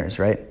steak dinners,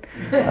 right?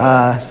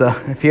 So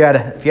if you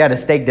had a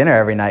steak dinner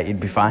every night, you'd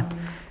be fine.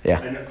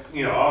 Yeah. And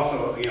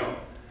also,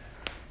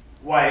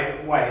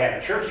 why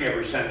have church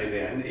every Sunday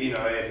then?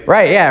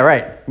 Right. Yeah.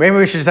 Right. Maybe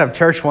we should just have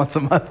church once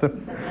a month.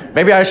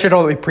 Maybe I should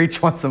only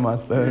preach once a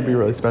month. That would be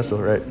really special,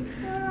 right?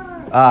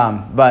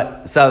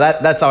 But so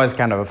that's always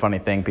kind of a funny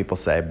thing people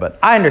say. But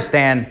I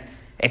understand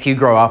if you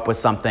grow up with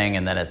something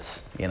and then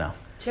it's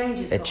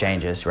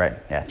changes, right?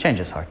 Yeah, change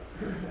is hard.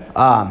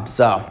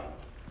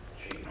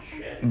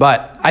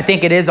 But I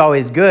think it is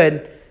always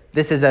good.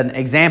 This is an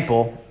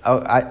example.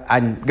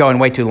 I'm going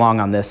way too long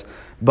on this,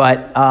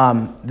 but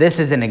this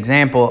is an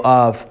example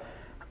of,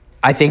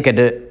 I think,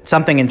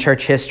 something in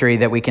church history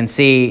that we can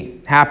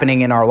see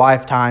happening in our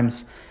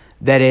lifetimes.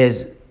 That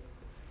is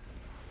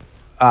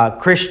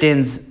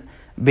Christians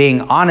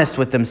being honest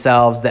with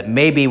themselves that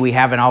maybe we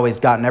haven't always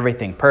gotten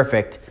everything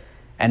perfect,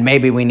 and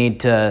maybe we need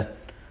to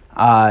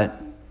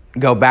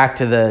go back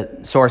to the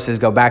sources,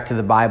 go back to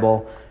the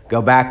Bible,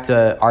 go back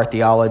to our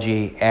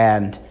theology,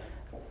 and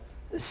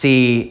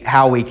see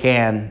how we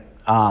can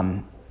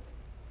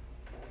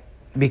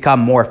become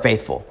more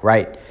faithful,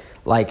 right?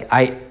 Like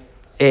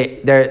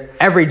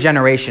every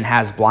generation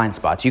has blind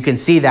spots. You can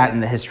see that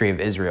in the history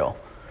of Israel.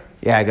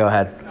 Yeah, go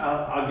ahead.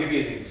 I'll give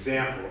you an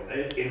example.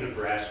 In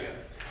Nebraska,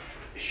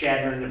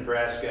 Chadron,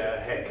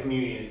 Nebraska had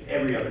communion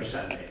every other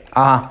Sunday.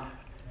 Uh-huh.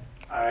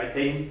 All right,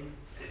 they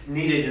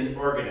needed an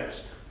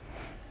organist.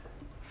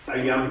 A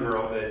young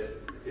girl that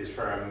is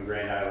from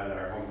Grand Island,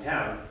 our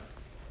hometown,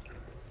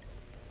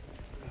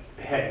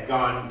 had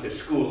gone to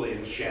school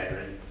in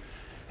Chadron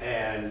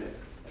and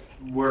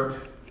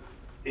worked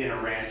in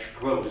a ranch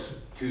close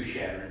to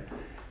Chadron.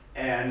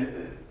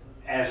 And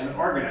as an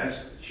organist,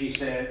 she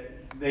said,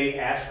 they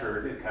asked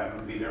her to come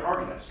and be their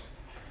organist.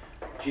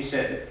 She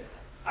said,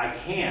 I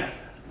can't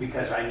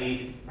because I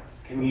need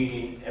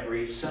communion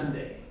every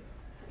Sunday.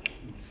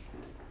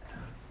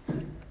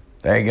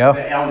 There you go.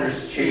 The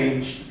elders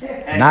changed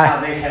and now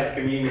they have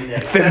communion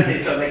every Sunday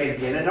so they can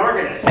get an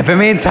organist. If it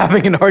means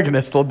having an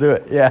organist, we'll do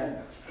it. Yeah,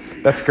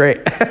 that's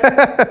great.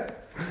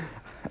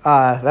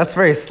 That's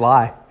very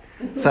sly.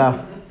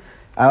 So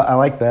I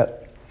like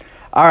that.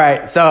 All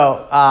right.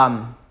 So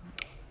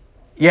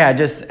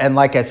and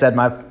like I said,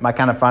 my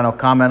kind of final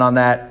comment on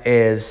that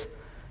is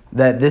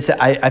that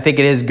I think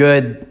it is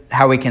good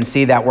how we can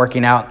see that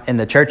working out in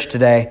the church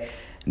today,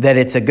 that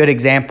it's a good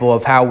example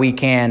of how we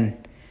can,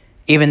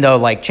 even though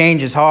like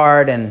change is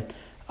hard and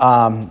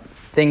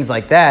things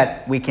like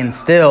that, we can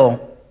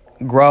still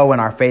grow in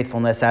our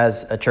faithfulness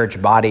as a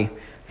church body,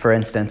 for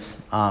instance,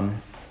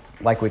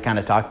 like we kind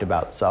of talked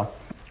about. So,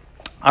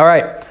 all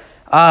right,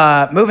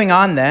 moving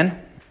on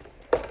then.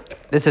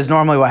 This is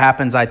normally what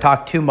happens. I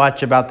talk too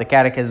much about the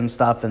catechism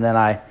stuff, and then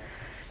I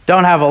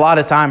don't have a lot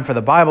of time for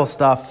the Bible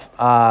stuff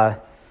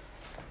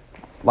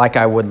like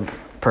I would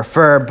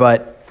prefer,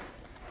 but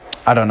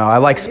I don't know. I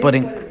like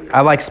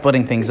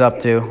splitting things up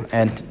too,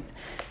 and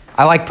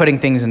I like putting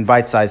things in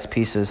bite-sized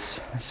pieces.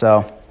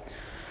 So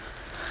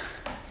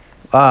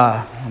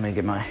let me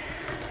get my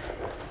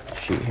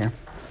sheet here.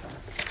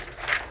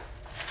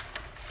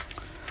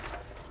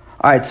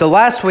 All right, so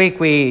last week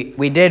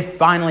we did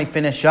finally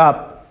finish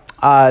up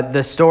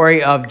the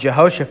story of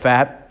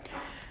Jehoshaphat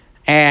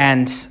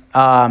and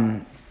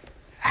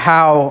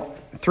how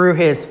through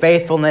his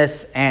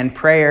faithfulness and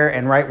prayer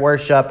and right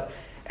worship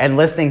and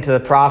listening to the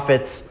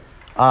prophets,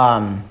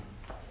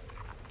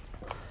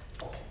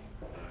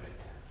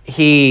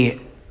 he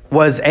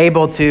was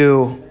able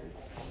to.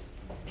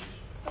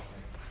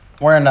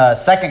 We're in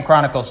 2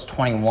 Chronicles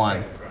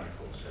 21.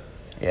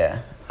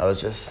 Yeah, I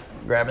was just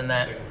grabbing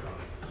that.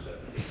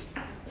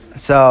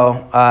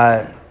 So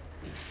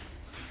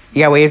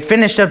we had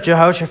finished up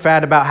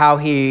Jehoshaphat about how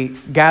he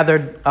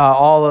gathered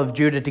all of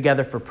Judah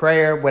together for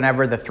prayer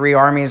whenever the three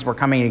armies were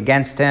coming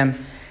against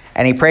him.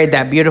 And he prayed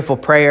that beautiful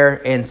prayer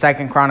in 2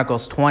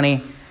 Chronicles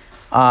 20.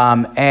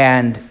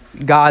 And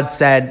God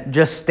said,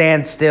 just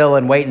stand still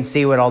and wait and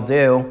see what I'll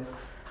do,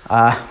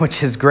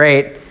 which is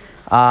great.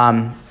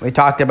 We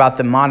talked about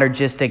the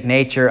monergistic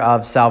nature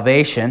of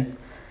salvation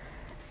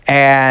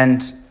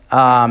and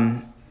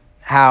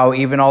how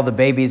even all the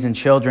babies and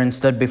children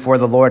stood before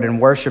the Lord and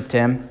worshiped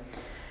him.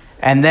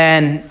 And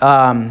then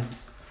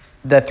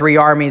the three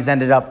armies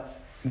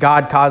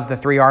God caused the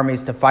three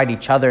armies to fight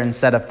each other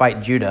instead of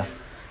fight Judah.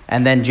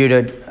 And then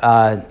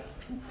Judah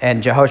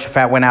and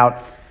Jehoshaphat went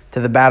out to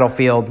the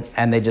battlefield,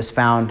 and they just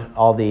found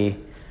all the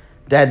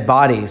dead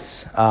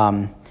bodies.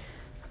 I've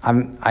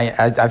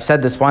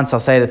said this once, I'll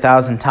say it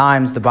 1,000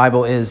 times. The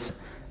Bible is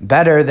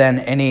better than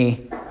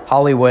any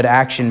Hollywood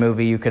action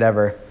movie you could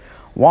ever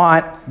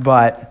want,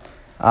 but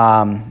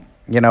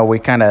we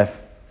kind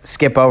of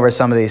skip over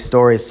some of these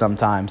stories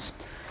sometimes.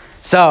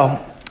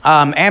 So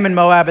Ammon,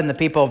 Moab, and the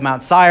people of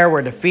Mount Seir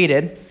were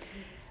defeated,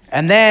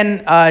 and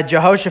then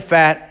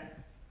Jehoshaphat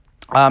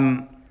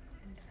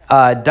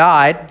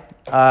died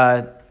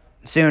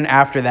soon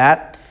after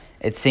that,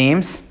 it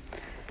seems,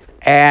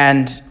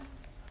 and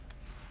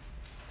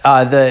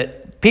the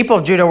people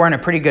of Judah were in a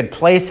pretty good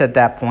place at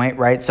that point,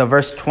 right? So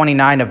verse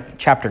 29 of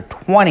chapter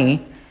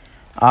 20,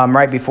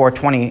 right before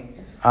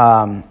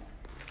 21,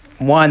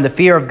 the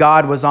fear of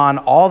God was on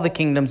all the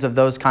kingdoms of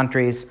those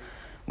countries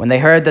when they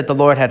heard that the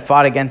Lord had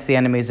fought against the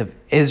enemies of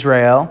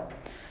Israel.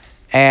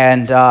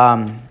 And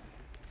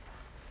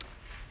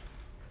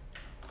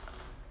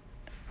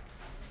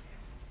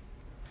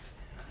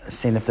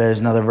seeing if there's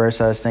another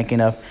verse I was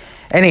thinking of.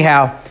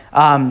 Anyhow,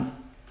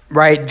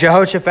 right,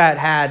 Jehoshaphat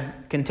had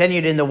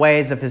continued in the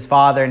ways of his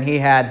father, and he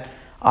had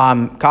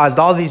caused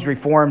all these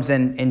reforms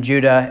in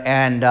Judah,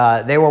 and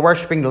they were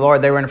worshiping the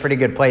Lord. They were in a pretty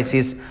good place.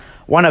 He's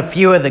one of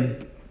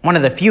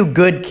the few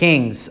good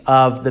kings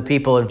of the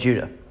people of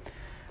Judah,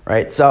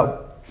 right?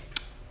 So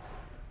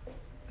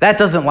that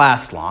doesn't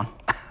last long,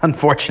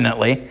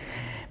 unfortunately,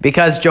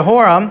 because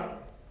Jehoram,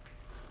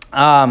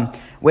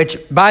 which,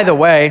 by the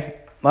way,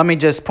 let me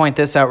just point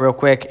this out real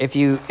quick. If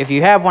you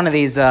have one of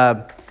these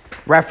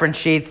reference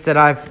sheets that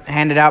I've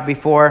handed out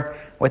before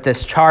with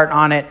this chart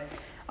on it,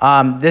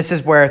 this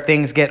is where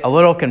things get a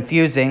little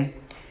confusing,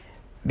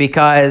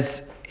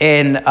 because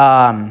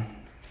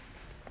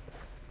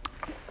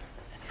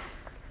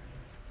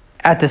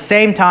at the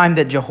same time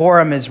that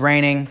Jehoram is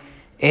reigning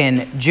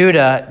in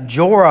Judah,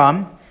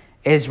 Joram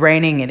is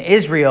reigning in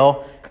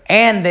Israel,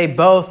 and they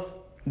both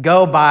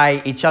go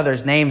by each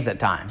other's names at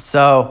times.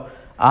 So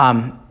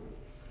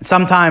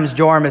sometimes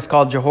Joram is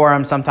called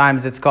Jehoram,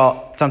 sometimes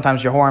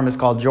Jehoram is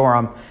called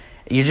Joram.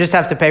 You just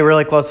have to pay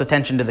really close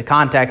attention to the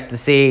context to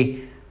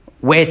see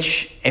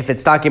which, if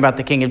it's talking about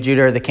the king of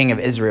Judah or the king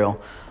of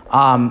Israel.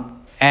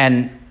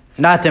 And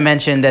not to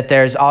mention that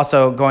there's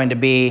also going to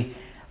be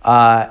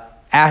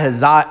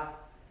Ahaziah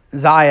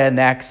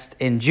next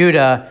in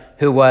Judah,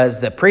 who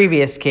was the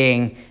previous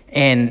king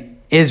in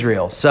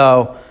Israel.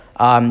 So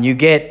you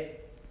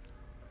get,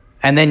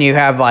 and then you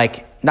have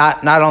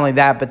not only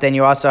that, but then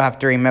you also have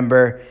to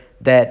remember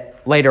that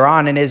later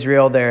on in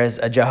Israel there is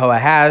a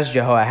Jehoahaz,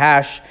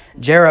 Jehoahash,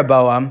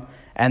 Jeroboam,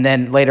 and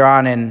then later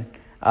on in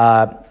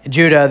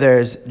Judah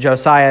there's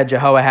Josiah,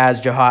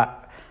 Jehoahaz,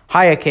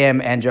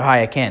 Jehoiakim, and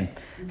Jehoiakim.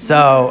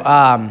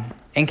 So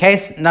in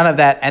case none of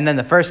that, and then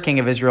the first king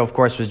of Israel, of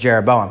course, was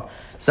Jeroboam.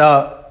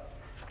 So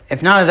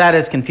if none of that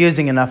is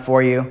confusing enough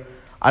for you,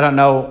 I don't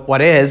know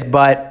what is,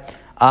 but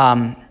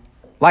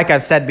like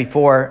I've said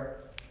before,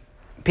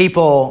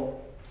 people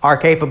are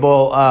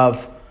capable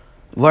of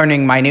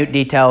learning minute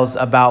details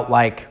about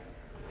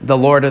the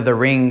Lord of the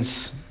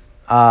Rings,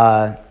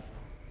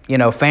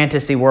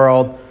 fantasy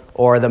world,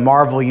 or the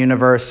Marvel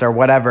universe or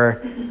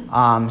whatever.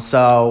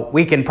 So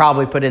we can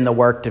probably put in the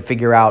work to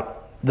figure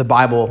out the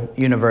Bible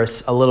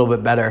universe a little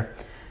bit better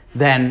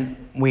than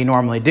we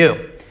normally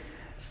do.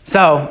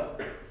 So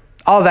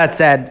all that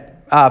said,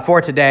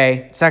 for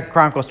today, 2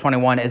 Chronicles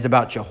 21 is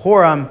about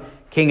Jehoram,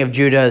 king of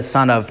Judah,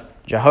 son of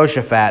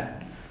Jehoshaphat,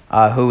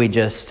 who we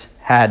just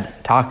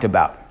had talked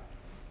about.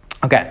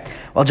 Okay,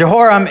 well,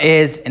 Jehoram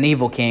is an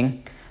evil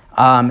king.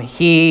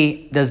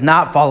 He does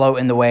not follow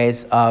in the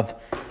ways of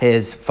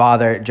his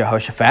father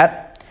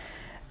Jehoshaphat.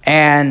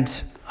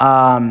 And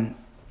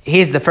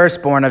he's the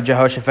firstborn of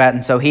Jehoshaphat,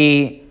 and so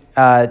he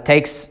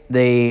takes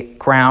the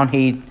crown.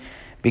 He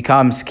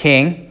becomes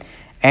king.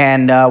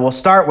 And we'll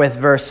start with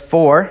verse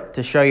 4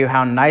 to show you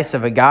how nice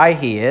of a guy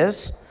he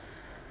is.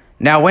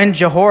 Now when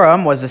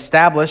Jehoram was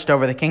established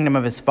over the kingdom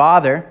of his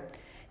father,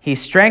 he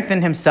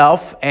strengthened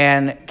himself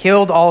and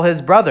killed all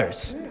his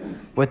brothers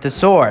with the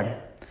sword,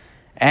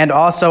 and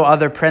also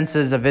other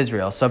princes of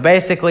Israel. So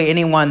basically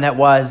anyone that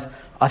was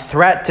a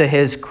threat to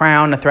his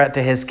crown, a threat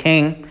to his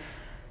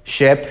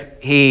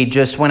kingship, he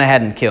just went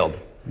ahead and killed,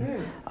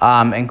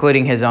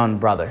 including his own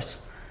brothers.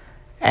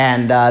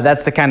 And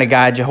that's the kind of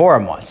guy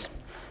Jehoram was.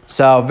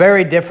 So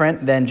very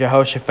different than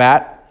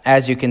Jehoshaphat.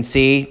 as you can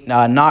see,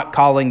 not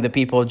calling the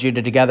people of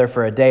Judah together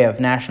for a day of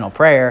national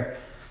prayer,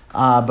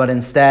 but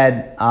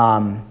instead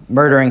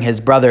murdering his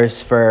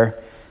brothers for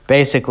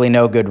basically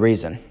no good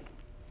reason.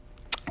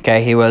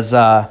 Okay, he was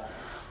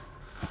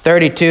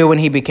 32 when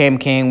he became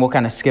king. We'll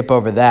kind of skip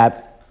over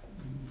that.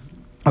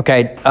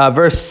 Okay,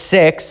 verse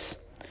 6.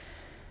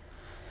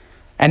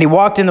 And he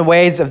walked in the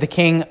ways of the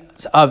king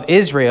of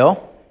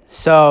Israel.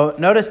 So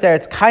notice there,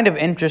 it's kind of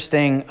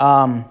interesting.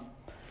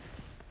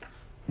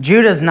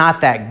 Judah's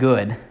not that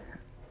good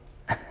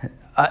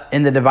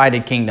in the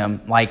divided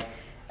kingdom. Like,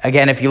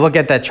 again, if you look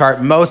at that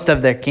chart, most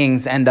of the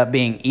kings end up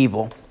being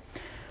evil.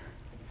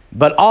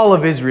 But all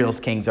of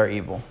Israel's kings are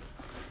evil.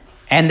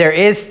 And there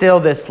is still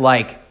this,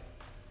 like,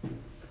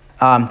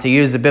 to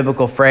use a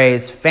biblical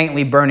phrase,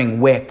 faintly burning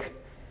wick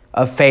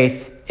of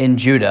faith in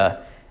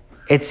Judah.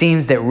 It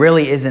seems that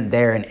really isn't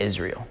there in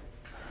Israel,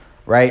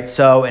 right?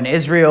 So in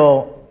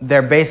Israel,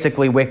 they're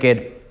basically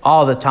wicked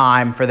all the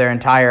time for their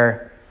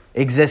entire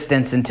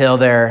existence until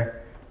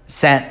they're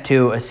sent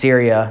to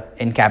Assyria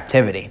in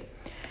captivity.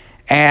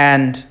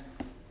 And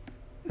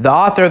the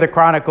author of the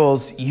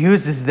Chronicles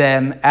uses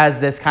them as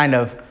this kind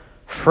of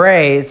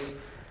phrase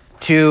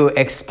to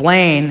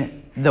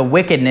explain the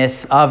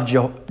wickedness of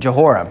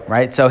Jehoram,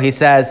 right? So he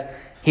says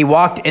he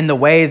walked in the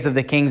ways of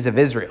the kings of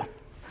Israel,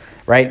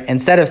 right?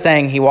 Instead of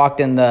saying he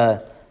walked in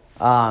the,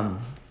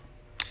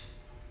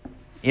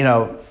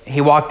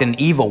 he walked in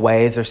evil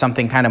ways or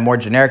something kind of more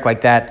generic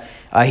like that,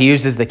 he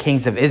uses the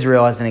kings of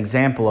Israel as an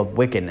example of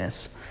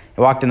wickedness.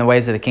 He walked in the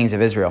ways of the kings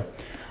of Israel,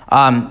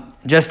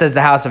 just as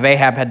the house of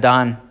Ahab had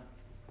done.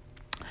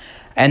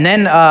 And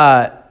then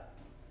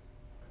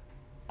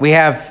we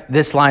have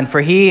this line,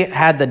 for he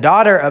had the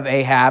daughter of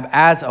Ahab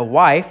as a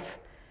wife,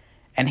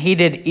 and he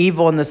did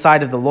evil in the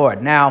sight of the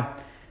Lord. Now,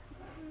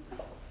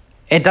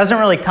 it doesn't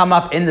really come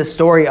up in the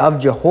story of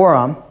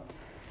Jehoram,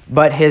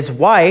 but his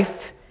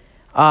wife,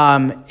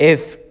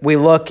 if we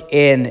look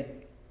in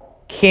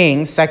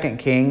Kings, 2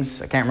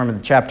 Kings, I can't remember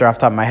the chapter off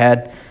the top of my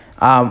head.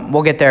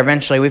 We'll get there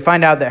eventually. We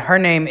find out that her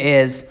name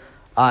is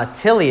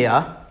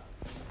Tilia,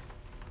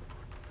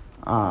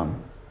 like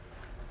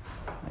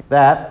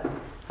that,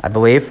 I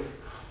believe.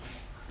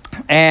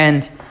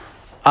 And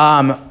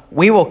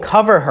we will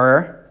cover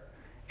her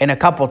in a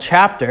couple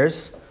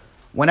chapters.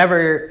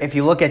 If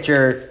you look at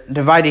your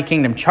divided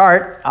kingdom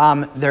chart,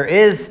 there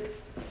is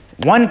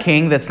one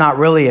king that's not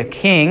really a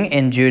king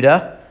in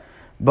Judah,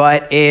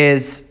 but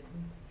is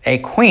a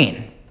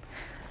queen.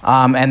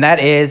 And that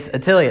is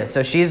Attila.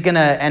 So she's going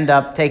to end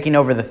up taking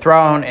over the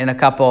throne in a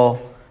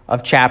couple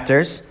of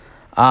chapters.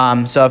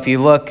 So if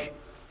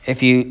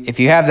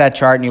you have that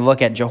chart and you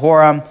look at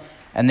Jehoram,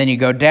 and then you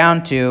go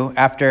down to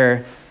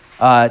after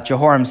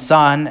Jehoram's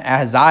son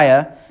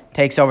Ahaziah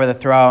takes over the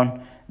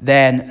throne,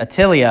 then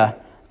Attila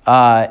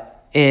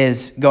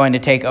is going to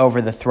take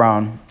over the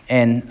throne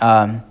in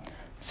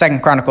 2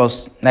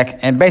 Chronicles,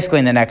 and basically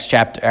in the next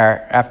chapter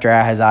after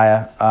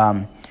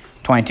Ahaziah,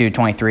 22,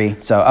 23.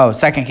 So,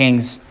 2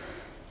 Kings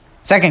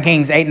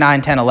 8,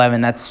 9, 10,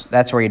 11,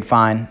 that's where you'd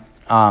find,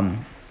 probably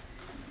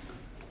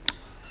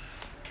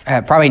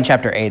in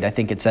chapter 8, I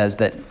think it says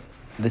that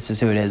this is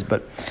who it is,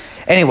 but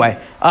anyway,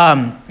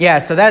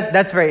 so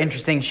that's very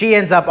interesting. She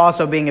ends up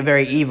also being a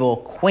very evil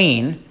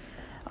queen.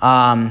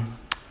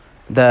 The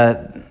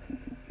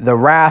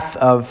wrath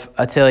of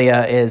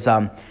Attila is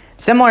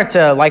similar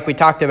to like we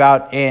talked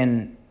about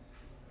in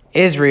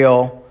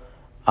Israel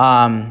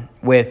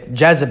with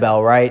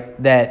Jezebel,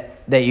 right? That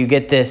you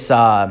get this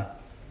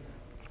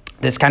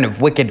this kind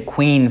of wicked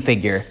queen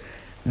figure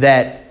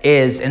that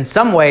is in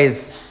some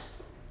ways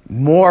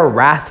more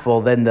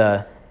wrathful than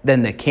the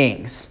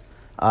kings.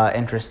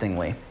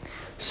 Interestingly,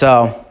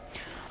 so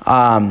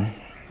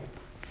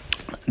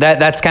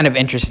that's kind of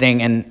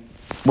interesting, and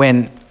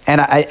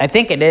I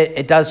think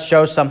it does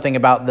show something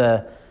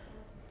about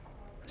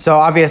so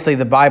obviously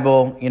the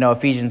Bible,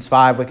 Ephesians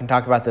 5, we can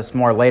talk about this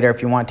more later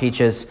if you want,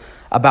 teaches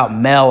about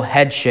male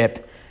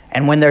headship,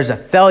 and when there's a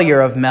failure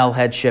of male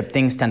headship,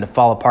 things tend to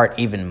fall apart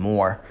even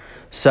more.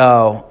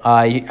 So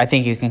I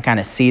think you can kind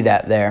of see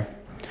that there.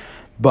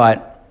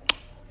 But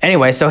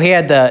anyway, so he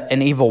had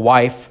an evil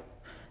wife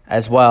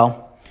as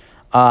well.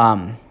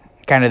 Kind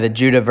of the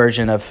Judah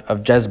version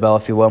of Jezebel,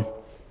 if you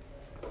will.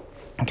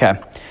 Okay.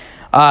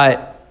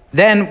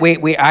 Then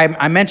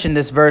I mentioned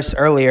this verse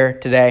earlier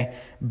today,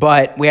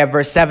 but we have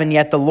verse 7,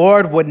 yet the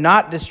Lord would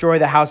not destroy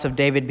the house of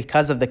David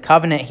because of the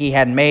covenant he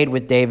had made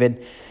with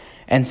David,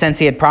 and since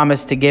he had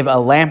promised to give a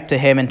lamp to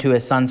him and to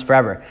his sons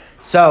forever.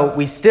 So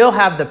we still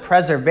have the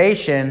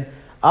preservation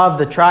of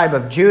the tribe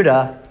of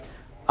Judah,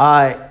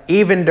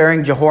 even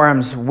during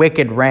Jehoram's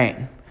wicked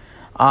reign.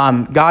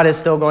 God is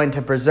still going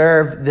to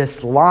preserve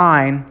this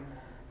line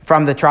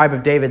from the tribe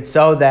of David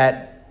so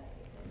that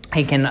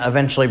he can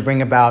eventually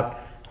bring about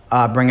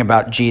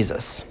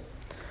Jesus.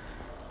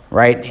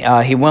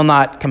 Right? He will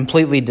not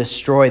completely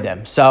destroy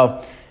them.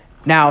 So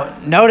now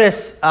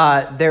notice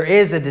there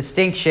is a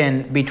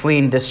distinction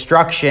between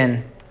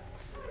destruction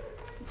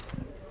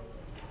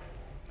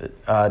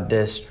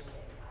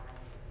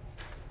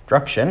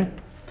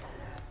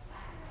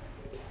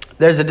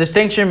there's a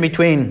distinction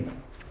between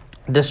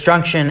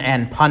destruction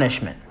and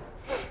punishment.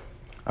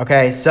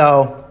 Okay,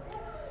 so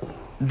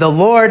the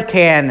Lord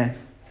can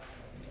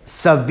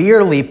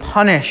severely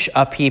punish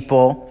a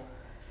people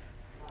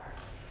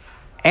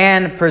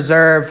and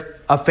preserve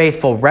a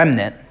faithful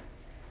remnant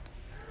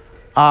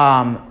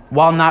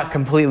while not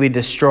completely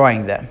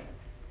destroying them.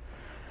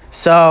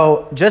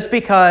 So just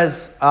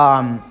because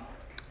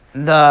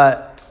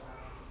the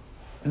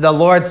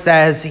Lord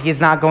says he's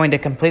not going to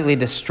completely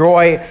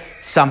destroy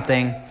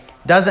something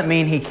doesn't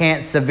mean he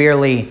can't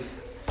severely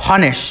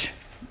punish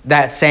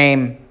that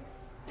same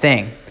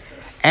thing.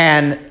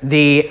 And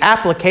the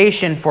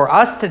application for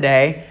us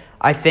today,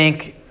 I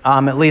think,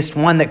 at least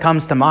one that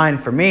comes to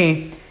mind for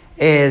me,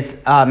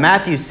 is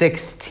Matthew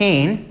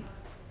 16.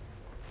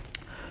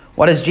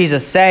 What does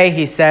Jesus say?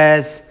 He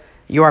says,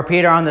 "You are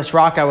Peter, on this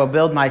rock I will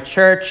build my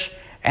church,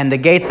 and the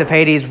gates of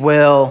Hades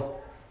will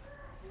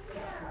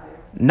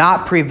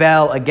not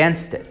prevail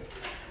against it."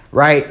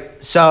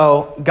 Right?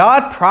 So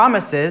God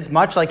promises,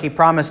 much like he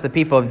promised the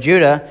people of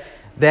Judah,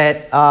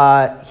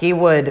 that he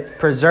would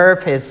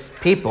preserve his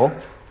people,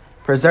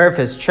 preserve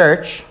his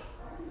church,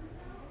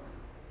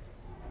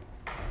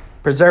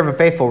 preserve a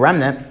faithful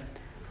remnant.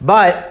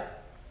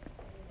 But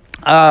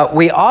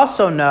we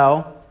also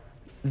know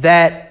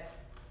that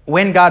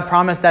when God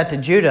promised that to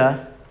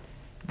Judah,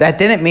 that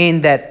didn't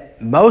mean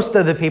that most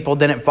of the people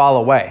didn't fall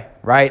away,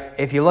 right?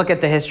 If you look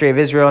at the history of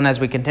Israel, and as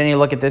we continue to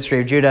look at the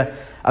history of Judah,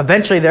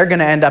 eventually they're going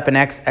to end up in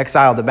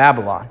exile to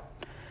Babylon.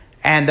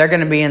 And they're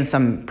going to be in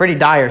some pretty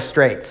dire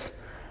straits.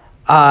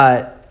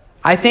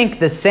 I think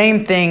the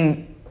same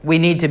thing we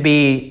need to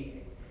be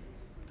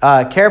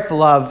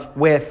careful of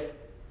with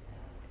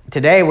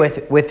today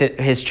with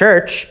his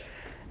church,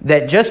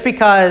 that just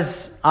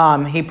because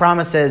he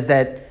promises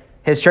that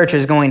his church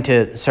is going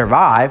to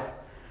survive,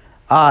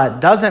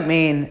 doesn't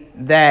mean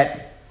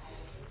that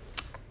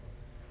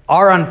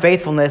our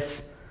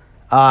unfaithfulness,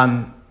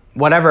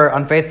 whatever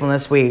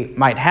unfaithfulness we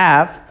might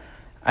have,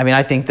 I mean,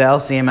 I think the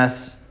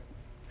LCMS,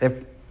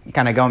 if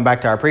kind of going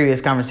back to our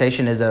previous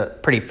conversation, is a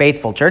pretty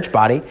faithful church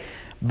body,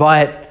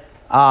 but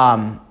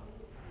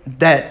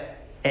that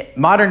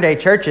modern day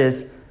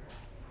churches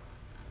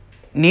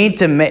need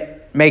to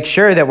make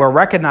sure that we're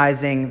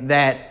recognizing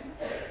that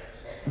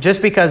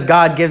just because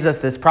God gives us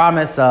this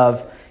promise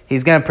of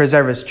he's going to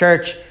preserve his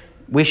church,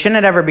 we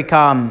shouldn't ever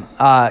become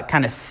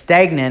kind of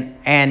stagnant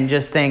and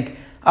just think,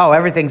 oh,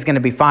 everything's going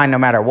to be fine no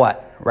matter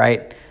what,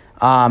 right?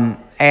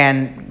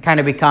 And kind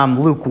of become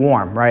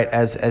lukewarm, right,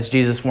 as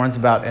Jesus warns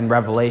about in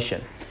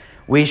Revelation.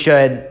 We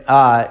should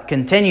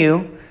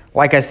continue,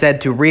 like I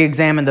said, to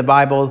re-examine the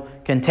Bible,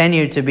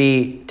 continue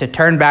to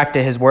turn back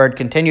to his word,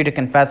 continue to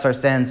confess our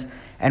sins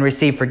and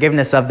receive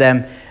forgiveness of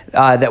them,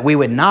 that we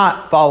would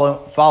not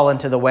fall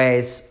into the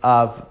ways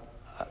of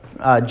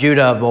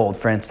Judah of old,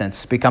 for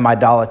instance, become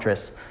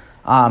idolatrous.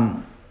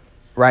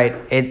 Right?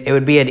 It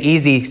would be an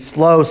easy,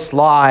 slow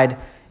slide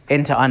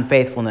into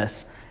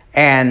unfaithfulness.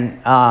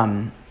 And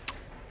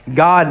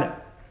God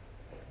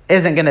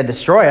isn't going to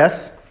destroy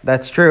us.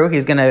 That's true.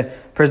 He's going to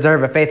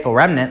preserve a faithful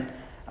remnant.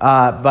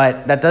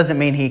 But that doesn't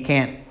mean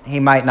he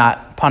might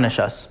not punish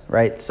us,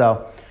 right?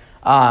 So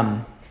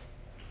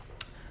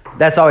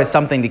that's always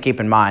something to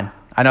keep in mind.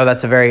 I know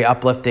that's a very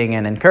uplifting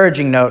and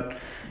encouraging note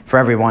for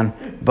everyone,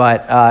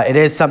 but it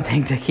is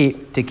something to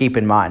keep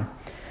in mind,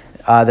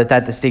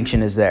 that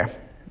distinction is there.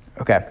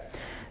 Okay.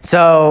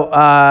 So,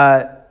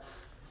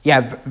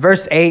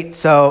 verse 8.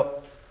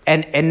 So,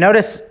 and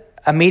notice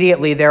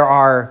immediately there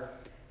are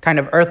kind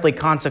of earthly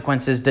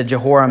consequences to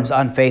Jehoram's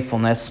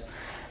unfaithfulness.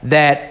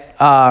 That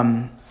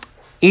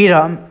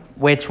Edom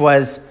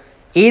was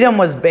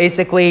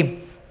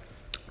basically,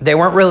 they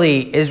weren't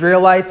really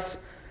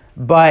Israelites,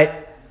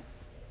 but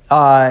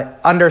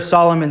under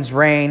Solomon's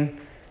reign,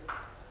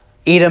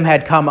 Edom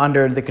had come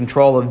under the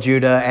control of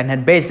Judah and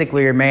had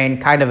basically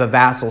remained kind of a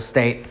vassal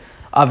state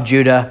of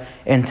Judah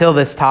until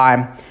this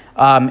time.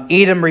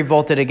 Edom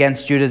revolted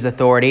against Judah's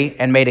authority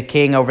and made a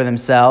king over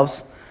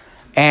themselves.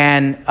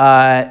 And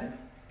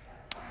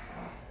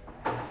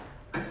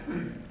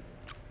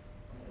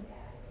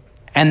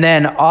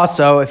then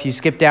also, if you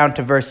skip down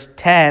to verse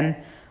 10,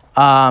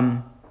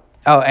 thus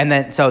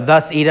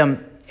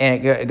Edom,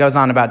 and it goes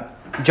on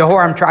about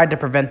Jehoram tried to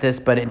prevent this,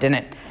 but it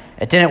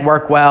didn't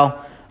work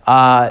well.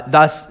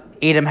 Thus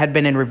Edom had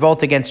been in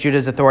revolt against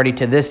Judah's authority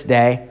to this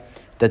day,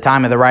 the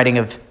time of the writing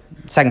of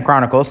 2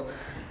 Chronicles.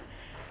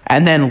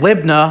 And then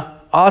Libnah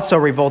also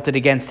revolted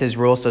against his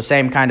rule, so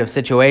same kind of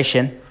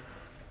situation,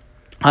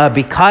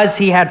 because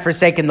he had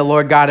forsaken the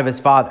Lord God of his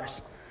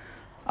fathers.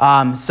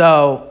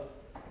 So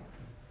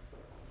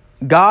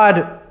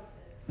God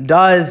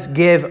does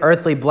give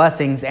earthly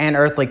blessings and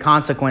earthly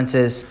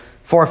consequences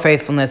for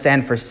faithfulness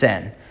and for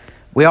sin.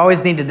 We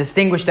always need to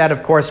distinguish that,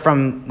 of course,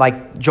 from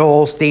like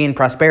Joel Osteen,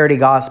 prosperity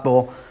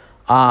gospel.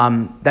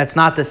 That's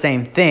not the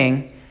same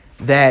thing.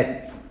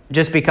 That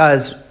just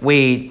because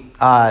we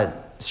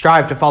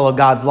strive to follow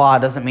God's law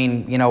doesn't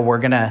mean, we're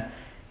going to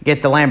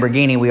get the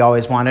Lamborghini we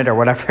always wanted or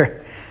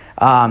whatever.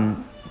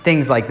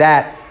 Things like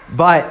that.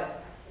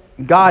 But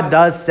God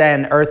does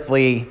send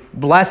earthly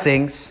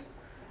blessings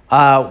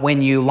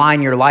when you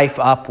line your life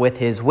up with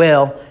his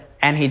will,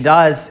 and he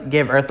does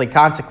give earthly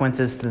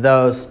consequences to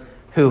those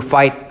who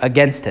fight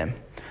against him.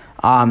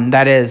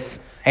 That is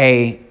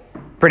a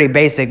pretty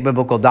basic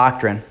biblical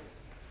doctrine.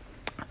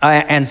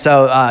 And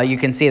so you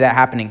can see that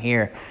happening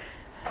here,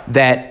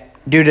 that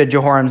due to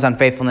Jehoram's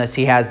unfaithfulness,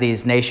 he has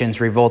these nations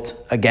revolt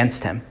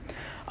against him.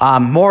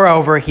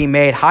 Moreover, he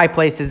made high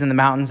places in the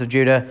mountains of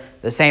Judah,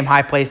 the same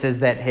high places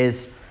that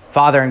his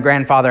father and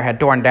grandfather had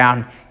torn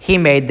down. He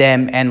made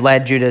them and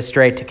led Judah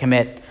astray to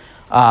commit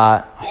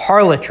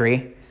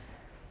harlotry,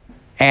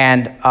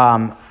 and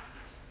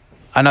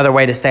another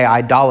way to say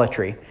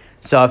idolatry.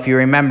 So if you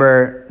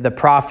remember the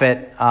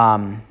prophet,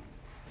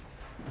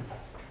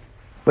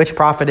 which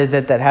prophet is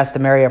it that has to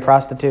marry a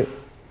prostitute?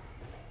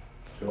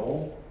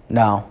 Joel?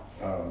 No.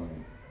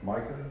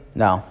 Micah?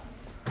 No.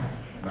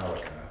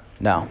 Malachi.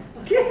 No.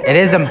 It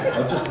is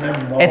I'll just name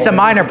them all. it's a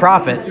minor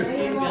prophet. Keep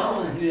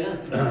going,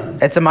 yeah.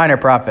 It's a minor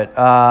prophet.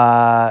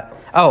 No.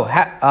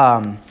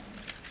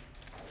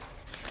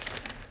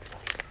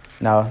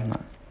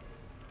 Not.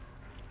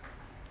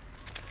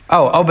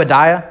 Oh,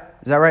 Obadiah?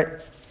 Is that right?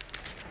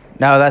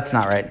 No, that's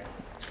not right.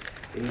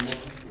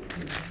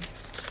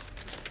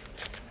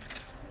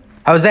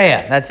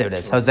 Hosea. That's who it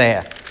is.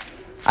 Hosea.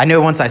 I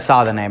knew once I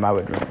saw the name I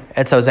would remember.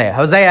 It's Hosea.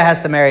 Hosea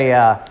has to marry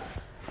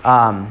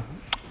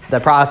the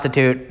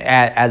prostitute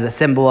as a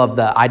symbol of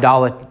the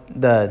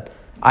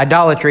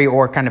idolatry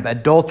or kind of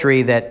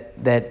adultery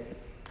that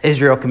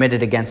Israel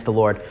committed against the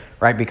Lord,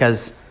 right?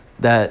 Because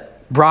the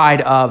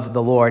bride of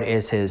the Lord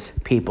is his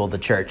people, the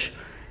church.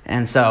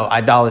 And so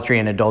idolatry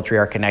and adultery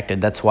are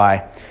connected. That's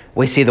why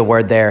we see the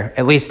word there,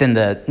 at least in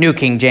the New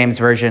King James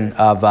Version,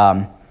 of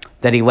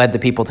that he led the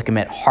people to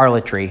commit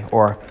harlotry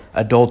or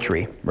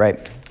adultery,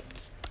 right?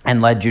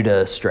 And led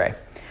Judah astray.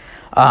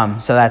 So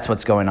that's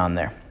what's going on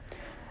there.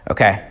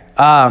 Okay.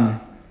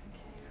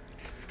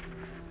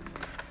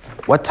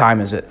 What time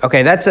is it?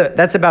 Okay,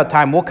 that's about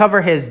time. We'll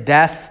cover his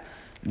death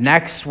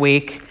next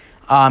week.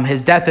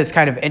 His death is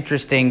kind of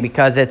interesting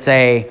because it's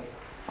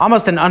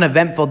almost an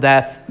uneventful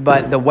death,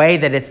 but the way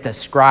that it's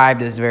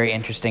described is very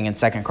interesting in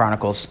 2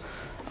 Chronicles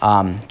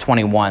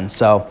 21.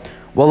 So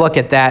we'll look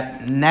at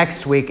that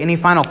next week. Any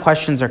final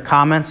questions or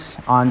comments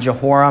on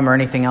Jehoram or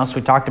anything else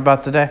we talked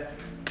about today?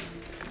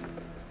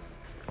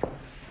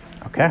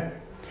 Okay.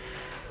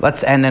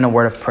 Let's end in a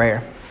word of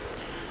prayer.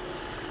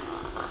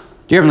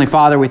 Dear Heavenly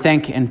Father, we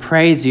thank and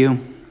praise you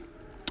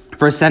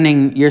for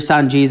sending your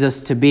Son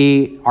Jesus to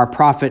be our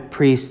prophet,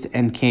 priest,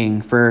 and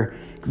king, for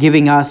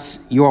giving us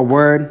your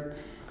word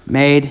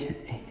made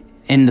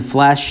in the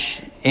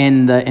flesh,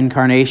 in the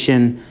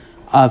incarnation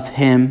of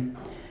him,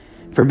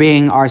 for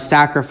being our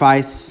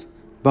sacrifice,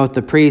 both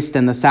the priest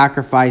and the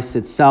sacrifice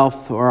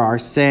itself for our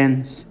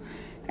sins,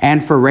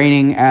 and for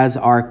reigning as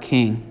our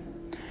king.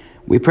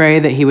 We pray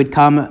that he would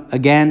come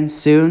again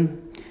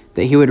soon,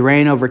 that he would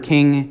reign over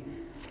king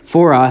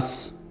for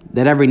us,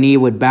 that every knee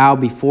would bow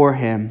before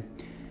him,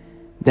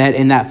 that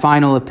in that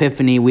final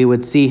epiphany we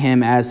would see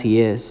him as he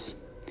is.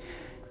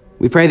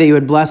 We pray that you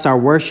would bless our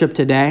worship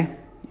today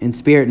in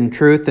spirit and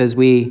truth as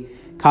we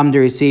come to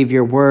receive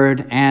your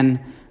word and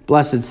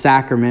blessed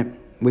sacrament.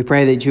 We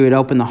pray that you would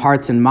open the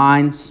hearts and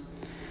minds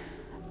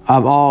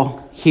of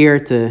all here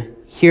to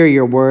hear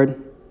your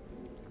word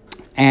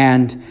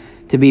and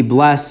to be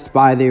blessed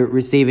by the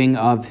receiving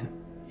of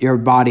your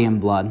body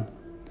and blood,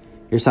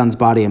 your Son's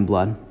body and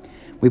blood.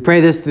 We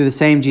pray this through the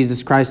same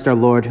Jesus Christ our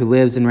Lord, who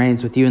lives and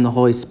reigns with you in the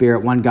Holy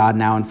Spirit, one God,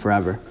 now and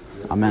forever.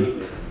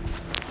 Amen.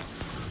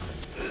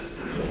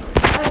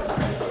 I have a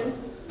question.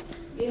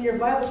 In your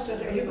Bible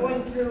study, are you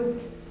going through,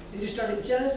 did you start at Genesis?